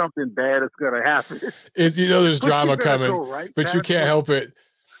know something bad is going to happen. There's drama coming, but you can't help it.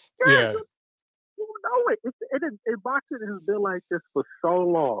 Yeah. You know it. Boxing has been like this for so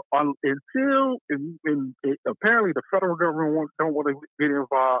long until apparently the federal government don't want to get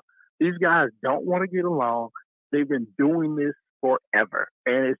involved. These guys don't want to get along. They've been doing this forever,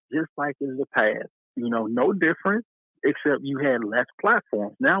 and it's just like in the past. No different, except you had less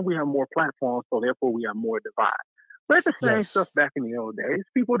platforms. Now we have more platforms, so therefore we have more divide. But the same stuff back in the old days.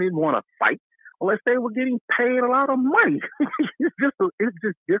 People didn't want to fight unless they were getting paid a lot of money. It's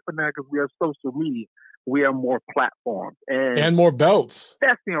just different now because we have social media. We have more platforms and more belts.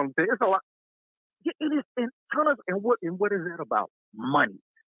 That's the only thing. It's a lot. It is in tons. And what is that about? Money.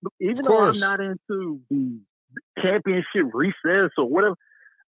 Even though I'm not into the championship recess or whatever,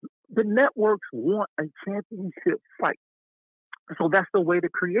 the networks want a championship fight. So that's the way to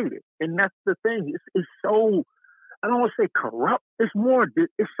create it. And that's the thing. It's so, I don't want to say corrupt. It's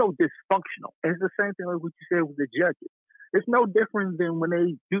so dysfunctional. And it's the same thing like what you said with the judges. It's no different than when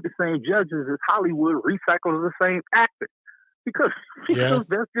they do the same judges as Hollywood recycles the same actors. Because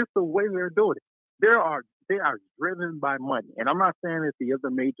that's just the way they're doing it. They are driven by money. And I'm not saying that the other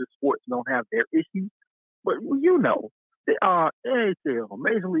major sports don't have their issues, but they are NHL,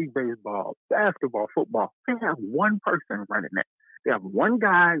 Major League Baseball, basketball, football. They have one person running that. They have one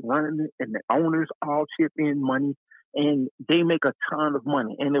guy running it, and the owners all chip in money, and they make a ton of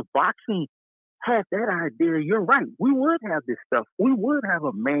money. And if boxing had that idea, you're right. We would have this stuff. We would have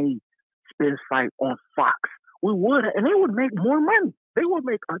a main spin fight on Fox. We would, and they would make more money. They would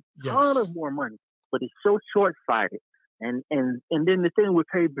make a ton of more money. But it's so short-sighted. And then the thing with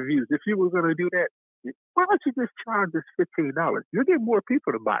pay-per-views, if you were going to do that, why don't you just charge us $15? You'll get more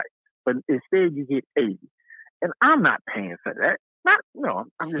people to buy it. But instead, you get $80. And I'm not paying for that.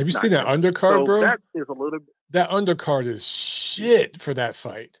 Have you seen that undercard, so bro? That is a little bit. That undercard is shit for that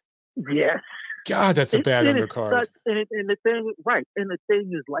fight. Yes. God, that's a bad undercard. And the thing, right? And the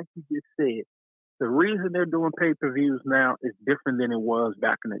thing is, like you just said, the reason they're doing pay-per-views now is different than it was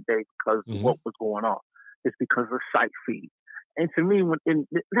back in the day because of what was going on. It's because of site fees. And to me,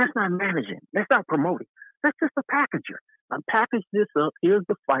 that's not managing. That's not promoting. That's just a packager. Package this up. Here's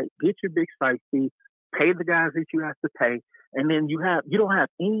the fight. Get your big site fee. Pay the guys that you have to pay. And then you don't have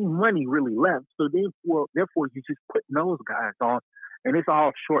any money really left. So therefore you just put those guys on, and it's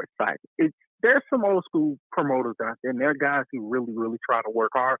all short-sighted. There's some old school promoters out there, and there are guys who really, really try to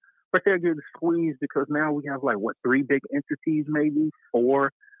work hard, but they're getting squeezed because now we have 3 big entities, maybe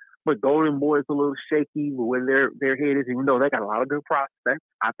 4. But Golden Boy is a little shaky with where their head is, even though they got a lot of good prospects.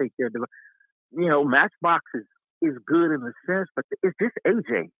 I think they're doing, Matchbox is good in a sense, but it's just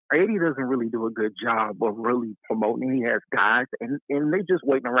AJ. AJ doesn't really do a good job of really promoting. He has guys, and they're just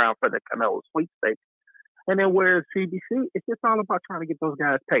waiting around for the Canelo sweepstakes. And then whereas CBC, it's just all about trying to get those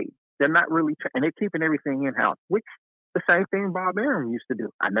guys paid. They're not really, and they're keeping everything in-house, which the same thing Bob Arum used to do.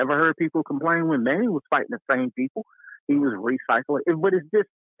 I never heard people complain when Manny was fighting the same people. He was recycling. But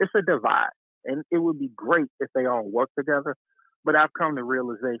it's a divide. And it would be great if they all work together. But I've come to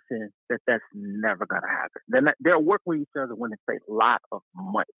realization that that's never going to happen. They'll work with each other when it's a lot of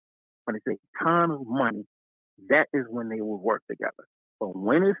money. When it's a ton of money, that is when they will work together. But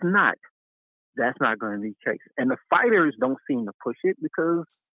when it's not, that's not going to be the case. And the fighters don't seem to push it because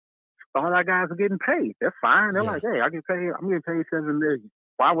all our guys are getting paid. They're fine. They're like, hey, I'm getting paid $7 million.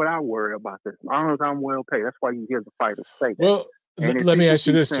 Why would I worry about this? As long as I'm well paid. That's why you hear the fighters say that. Well, let me ask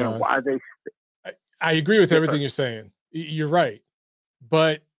you this, John. I agree with everything you're saying. You're right.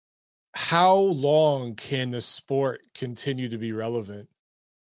 But how long can the sport continue to be relevant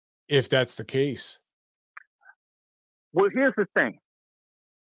if that's the case? Well, here's the thing.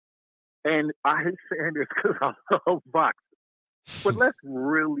 And I hate saying this because I love boxing. But let's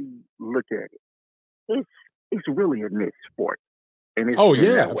really look at it. It's really a niche sport. And it's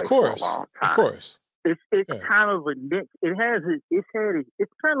of course. Of course. It's kind of a niche.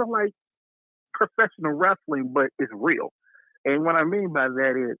 It's kind of like professional wrestling, but it's real. And what I mean by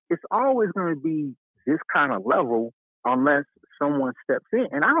that is it's always going to be this kind of level unless someone steps in.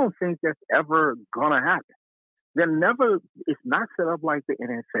 And I don't think that's ever going to happen. It's not set up like the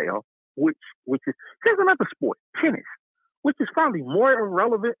NFL, which is, here's another sport, tennis, which is probably more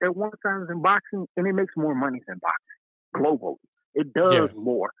irrelevant at one time than boxing, and it makes more money than boxing globally. It does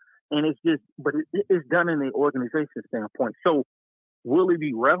more. And it's done in the organization standpoint. So will it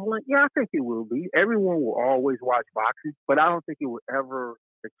be relevant? Yeah, I think it will be. Everyone will always watch boxing, but I don't think it will ever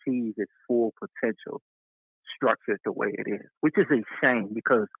achieve its full potential structured the way it is, which is a shame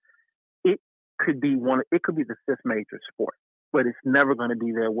because it could be the 5th major sport, but it's never going to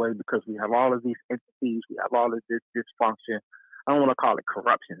be that way because we have all of these entities, we have all of this dysfunction. I don't want to call it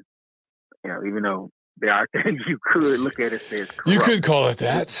corruption, even though there are things you could look at it as corrupt. You could call it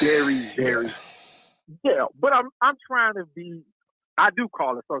that. It's very, very, but I'm trying to be, I do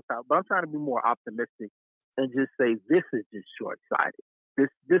call it sometimes, but I'm trying to be more optimistic and just say this is just short-sighted. This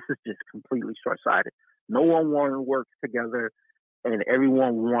is just completely short-sighted. No one wants to work together, and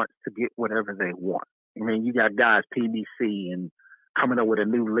everyone wants to get whatever they want. I mean, you got guys, PBC, and coming up with a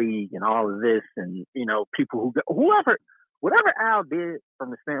new league and all of this, and, people whatever Al did from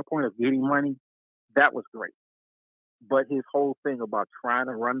the standpoint of getting money, that was great. But his whole thing about trying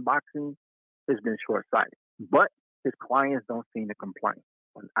to run boxing has been short-sighted. But his clients don't seem to complain.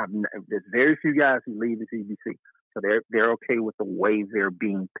 There's very few guys who leave the CBC, so they're okay with the way they're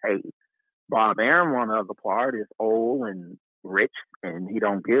being paid. Bob Arum, on the other part, is old and rich, and he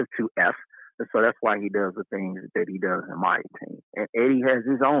don't give 2 F's, and so that's why he does the things that he does, in my opinion. And Eddie has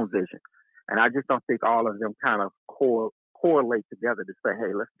his own vision, and I just don't think all of them kind of correlate together to say,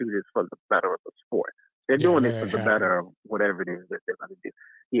 hey, let's do this for the better of the sport. They're doing it for the better of whatever it is that they're going to do.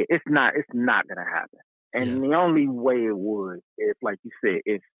 Yeah, it's not going to happen. And the only way it would is, like you said,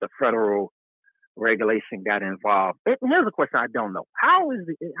 if the federal regulation got involved. And here's a question I don't know. How was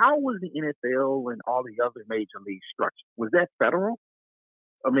the NFL and all the other major leagues structured? Was that federal?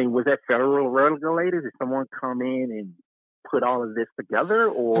 I mean, was that federal regulated? Did someone come in and put all of this together?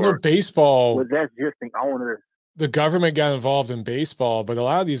 Or I know baseball, was that just the owner? The government got involved in baseball, but a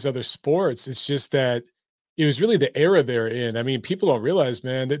lot of these other sports, it's just that it was really the era they're in. I mean, people don't realize,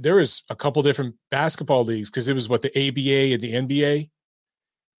 man, that there was a couple different basketball leagues because it was the ABA and the NBA.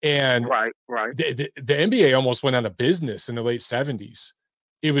 And right. The NBA almost went out of business in the late 70s.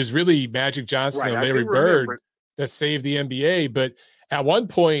 It was really Magic Johnson and Larry Bird that saved the NBA. But at one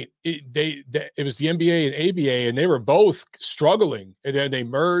point, it was the NBA and ABA, and they were both struggling. And then they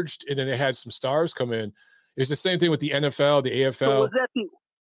merged, and then they had some stars come in. It was the same thing with the NFL, the AFL. So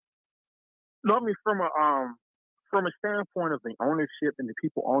from a standpoint of the ownership and the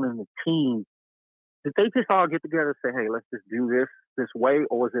people owning the team, did they just all get together and say, "Hey, let's just do this way,"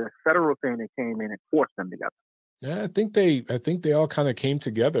 or was it a federal thing that came in and forced them together? Yeah, I think they all kind of came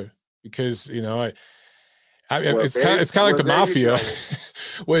together because it's kind of like the mafia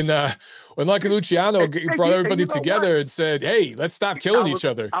when Lucky Luciano brought everybody together and said, "Hey, let's stop killing each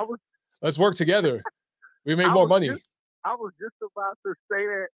other. Let's work together. We make more money." I was just about to say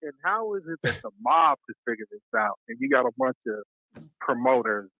that. And how is it that the mob has figured this out, and you got a bunch of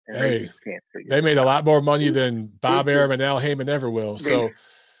promoters and they just can't figure it out? They made a lot more money than Bob Arum and Al Heyman ever will. So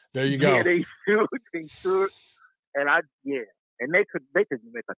there you go. Yeah, they should. And they could make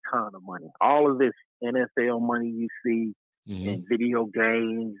a ton of money. All of this NFL money you see in video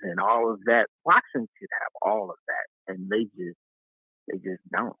games and all of that, boxing should have all of that, and they just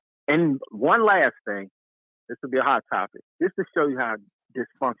don't. And one last thing, this will be a hot topic, just to show you how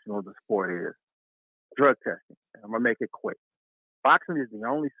dysfunctional the sport is. Drug testing. And I'm gonna make it quick. Boxing is the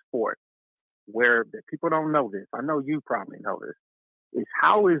only sport where people don't know this. I know you probably know this. Is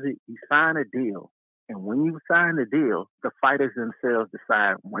how is it you sign a deal, and when you sign the deal, the fighters themselves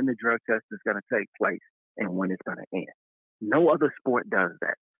decide when the drug test is going to take place and when it's going to end. No other sport does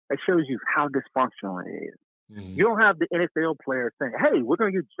that. That shows you how dysfunctional it is. You don't have the NFL players saying, "Hey, we're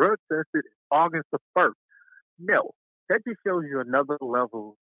going to get drug tested August the 1st." No, that just shows you another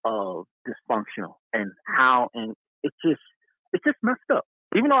level of dysfunctional and it's just messed up.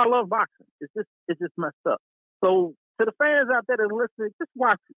 Even though I love boxing, it's just messed up. So to the fans out there that are listening, just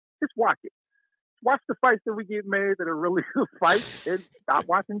watch it. Watch the fights that we get made that are really good fights, and stop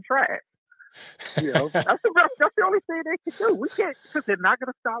watching trash. You know, that's the only thing they can do. We can't, because they're not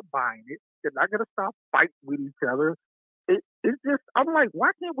going to stop buying it. They're not going to stop fighting with each other. It's just, I'm like,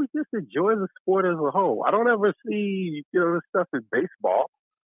 why can't we just enjoy the sport as a whole? I don't ever see, this stuff in baseball.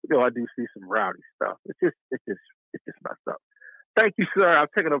 I do see some rowdy stuff. It's just messed up. Thank you, sir.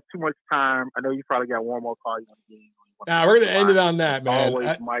 I've taken up too much time. I know you probably got one more call you want to get. We're going to end it on that, man.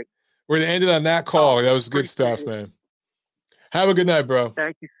 Always, Mike. We're going to end it on that call. That was good stuff, man. Have a good night, bro.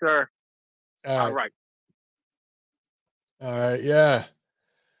 Thank you, sir. All right. Yeah.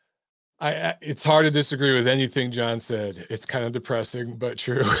 It's hard to disagree with anything John said. It's kind of depressing, but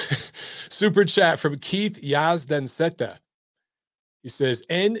true. Super chat from Keith Yazdanseta. He says,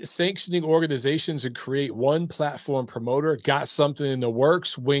 end sanctioning organizations and create one platform promoter. Got something in the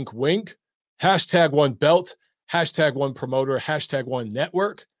works. Wink, wink. Hashtag one belt. Hashtag one promoter. Hashtag one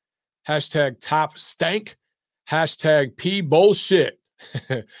network. Hashtag top stank. Hashtag P bullshit.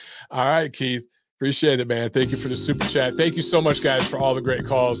 All right, Keith. Appreciate it, man. Thank you for the super chat. Thank you so much, guys, for all the great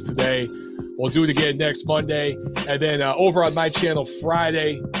calls today. We'll do it again next Monday. And then over on my channel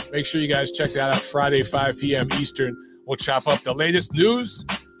Friday, make sure you guys check that out. Friday, 5 p.m. Eastern. We'll chop up the latest news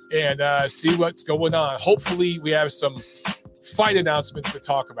and see what's going on. Hopefully, we have some fight announcements to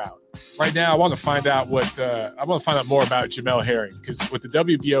talk about. Right now, I want to find out more about Jamel Herring, because what the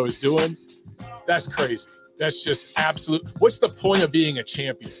WBO is doing, that's crazy. That's just absolute. What's the point of being a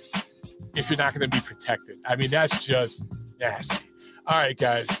champion if you're not going to be protected? I mean, that's just nasty. All right,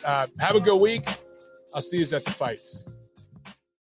 guys. Have a good week. I'll see you at the fights.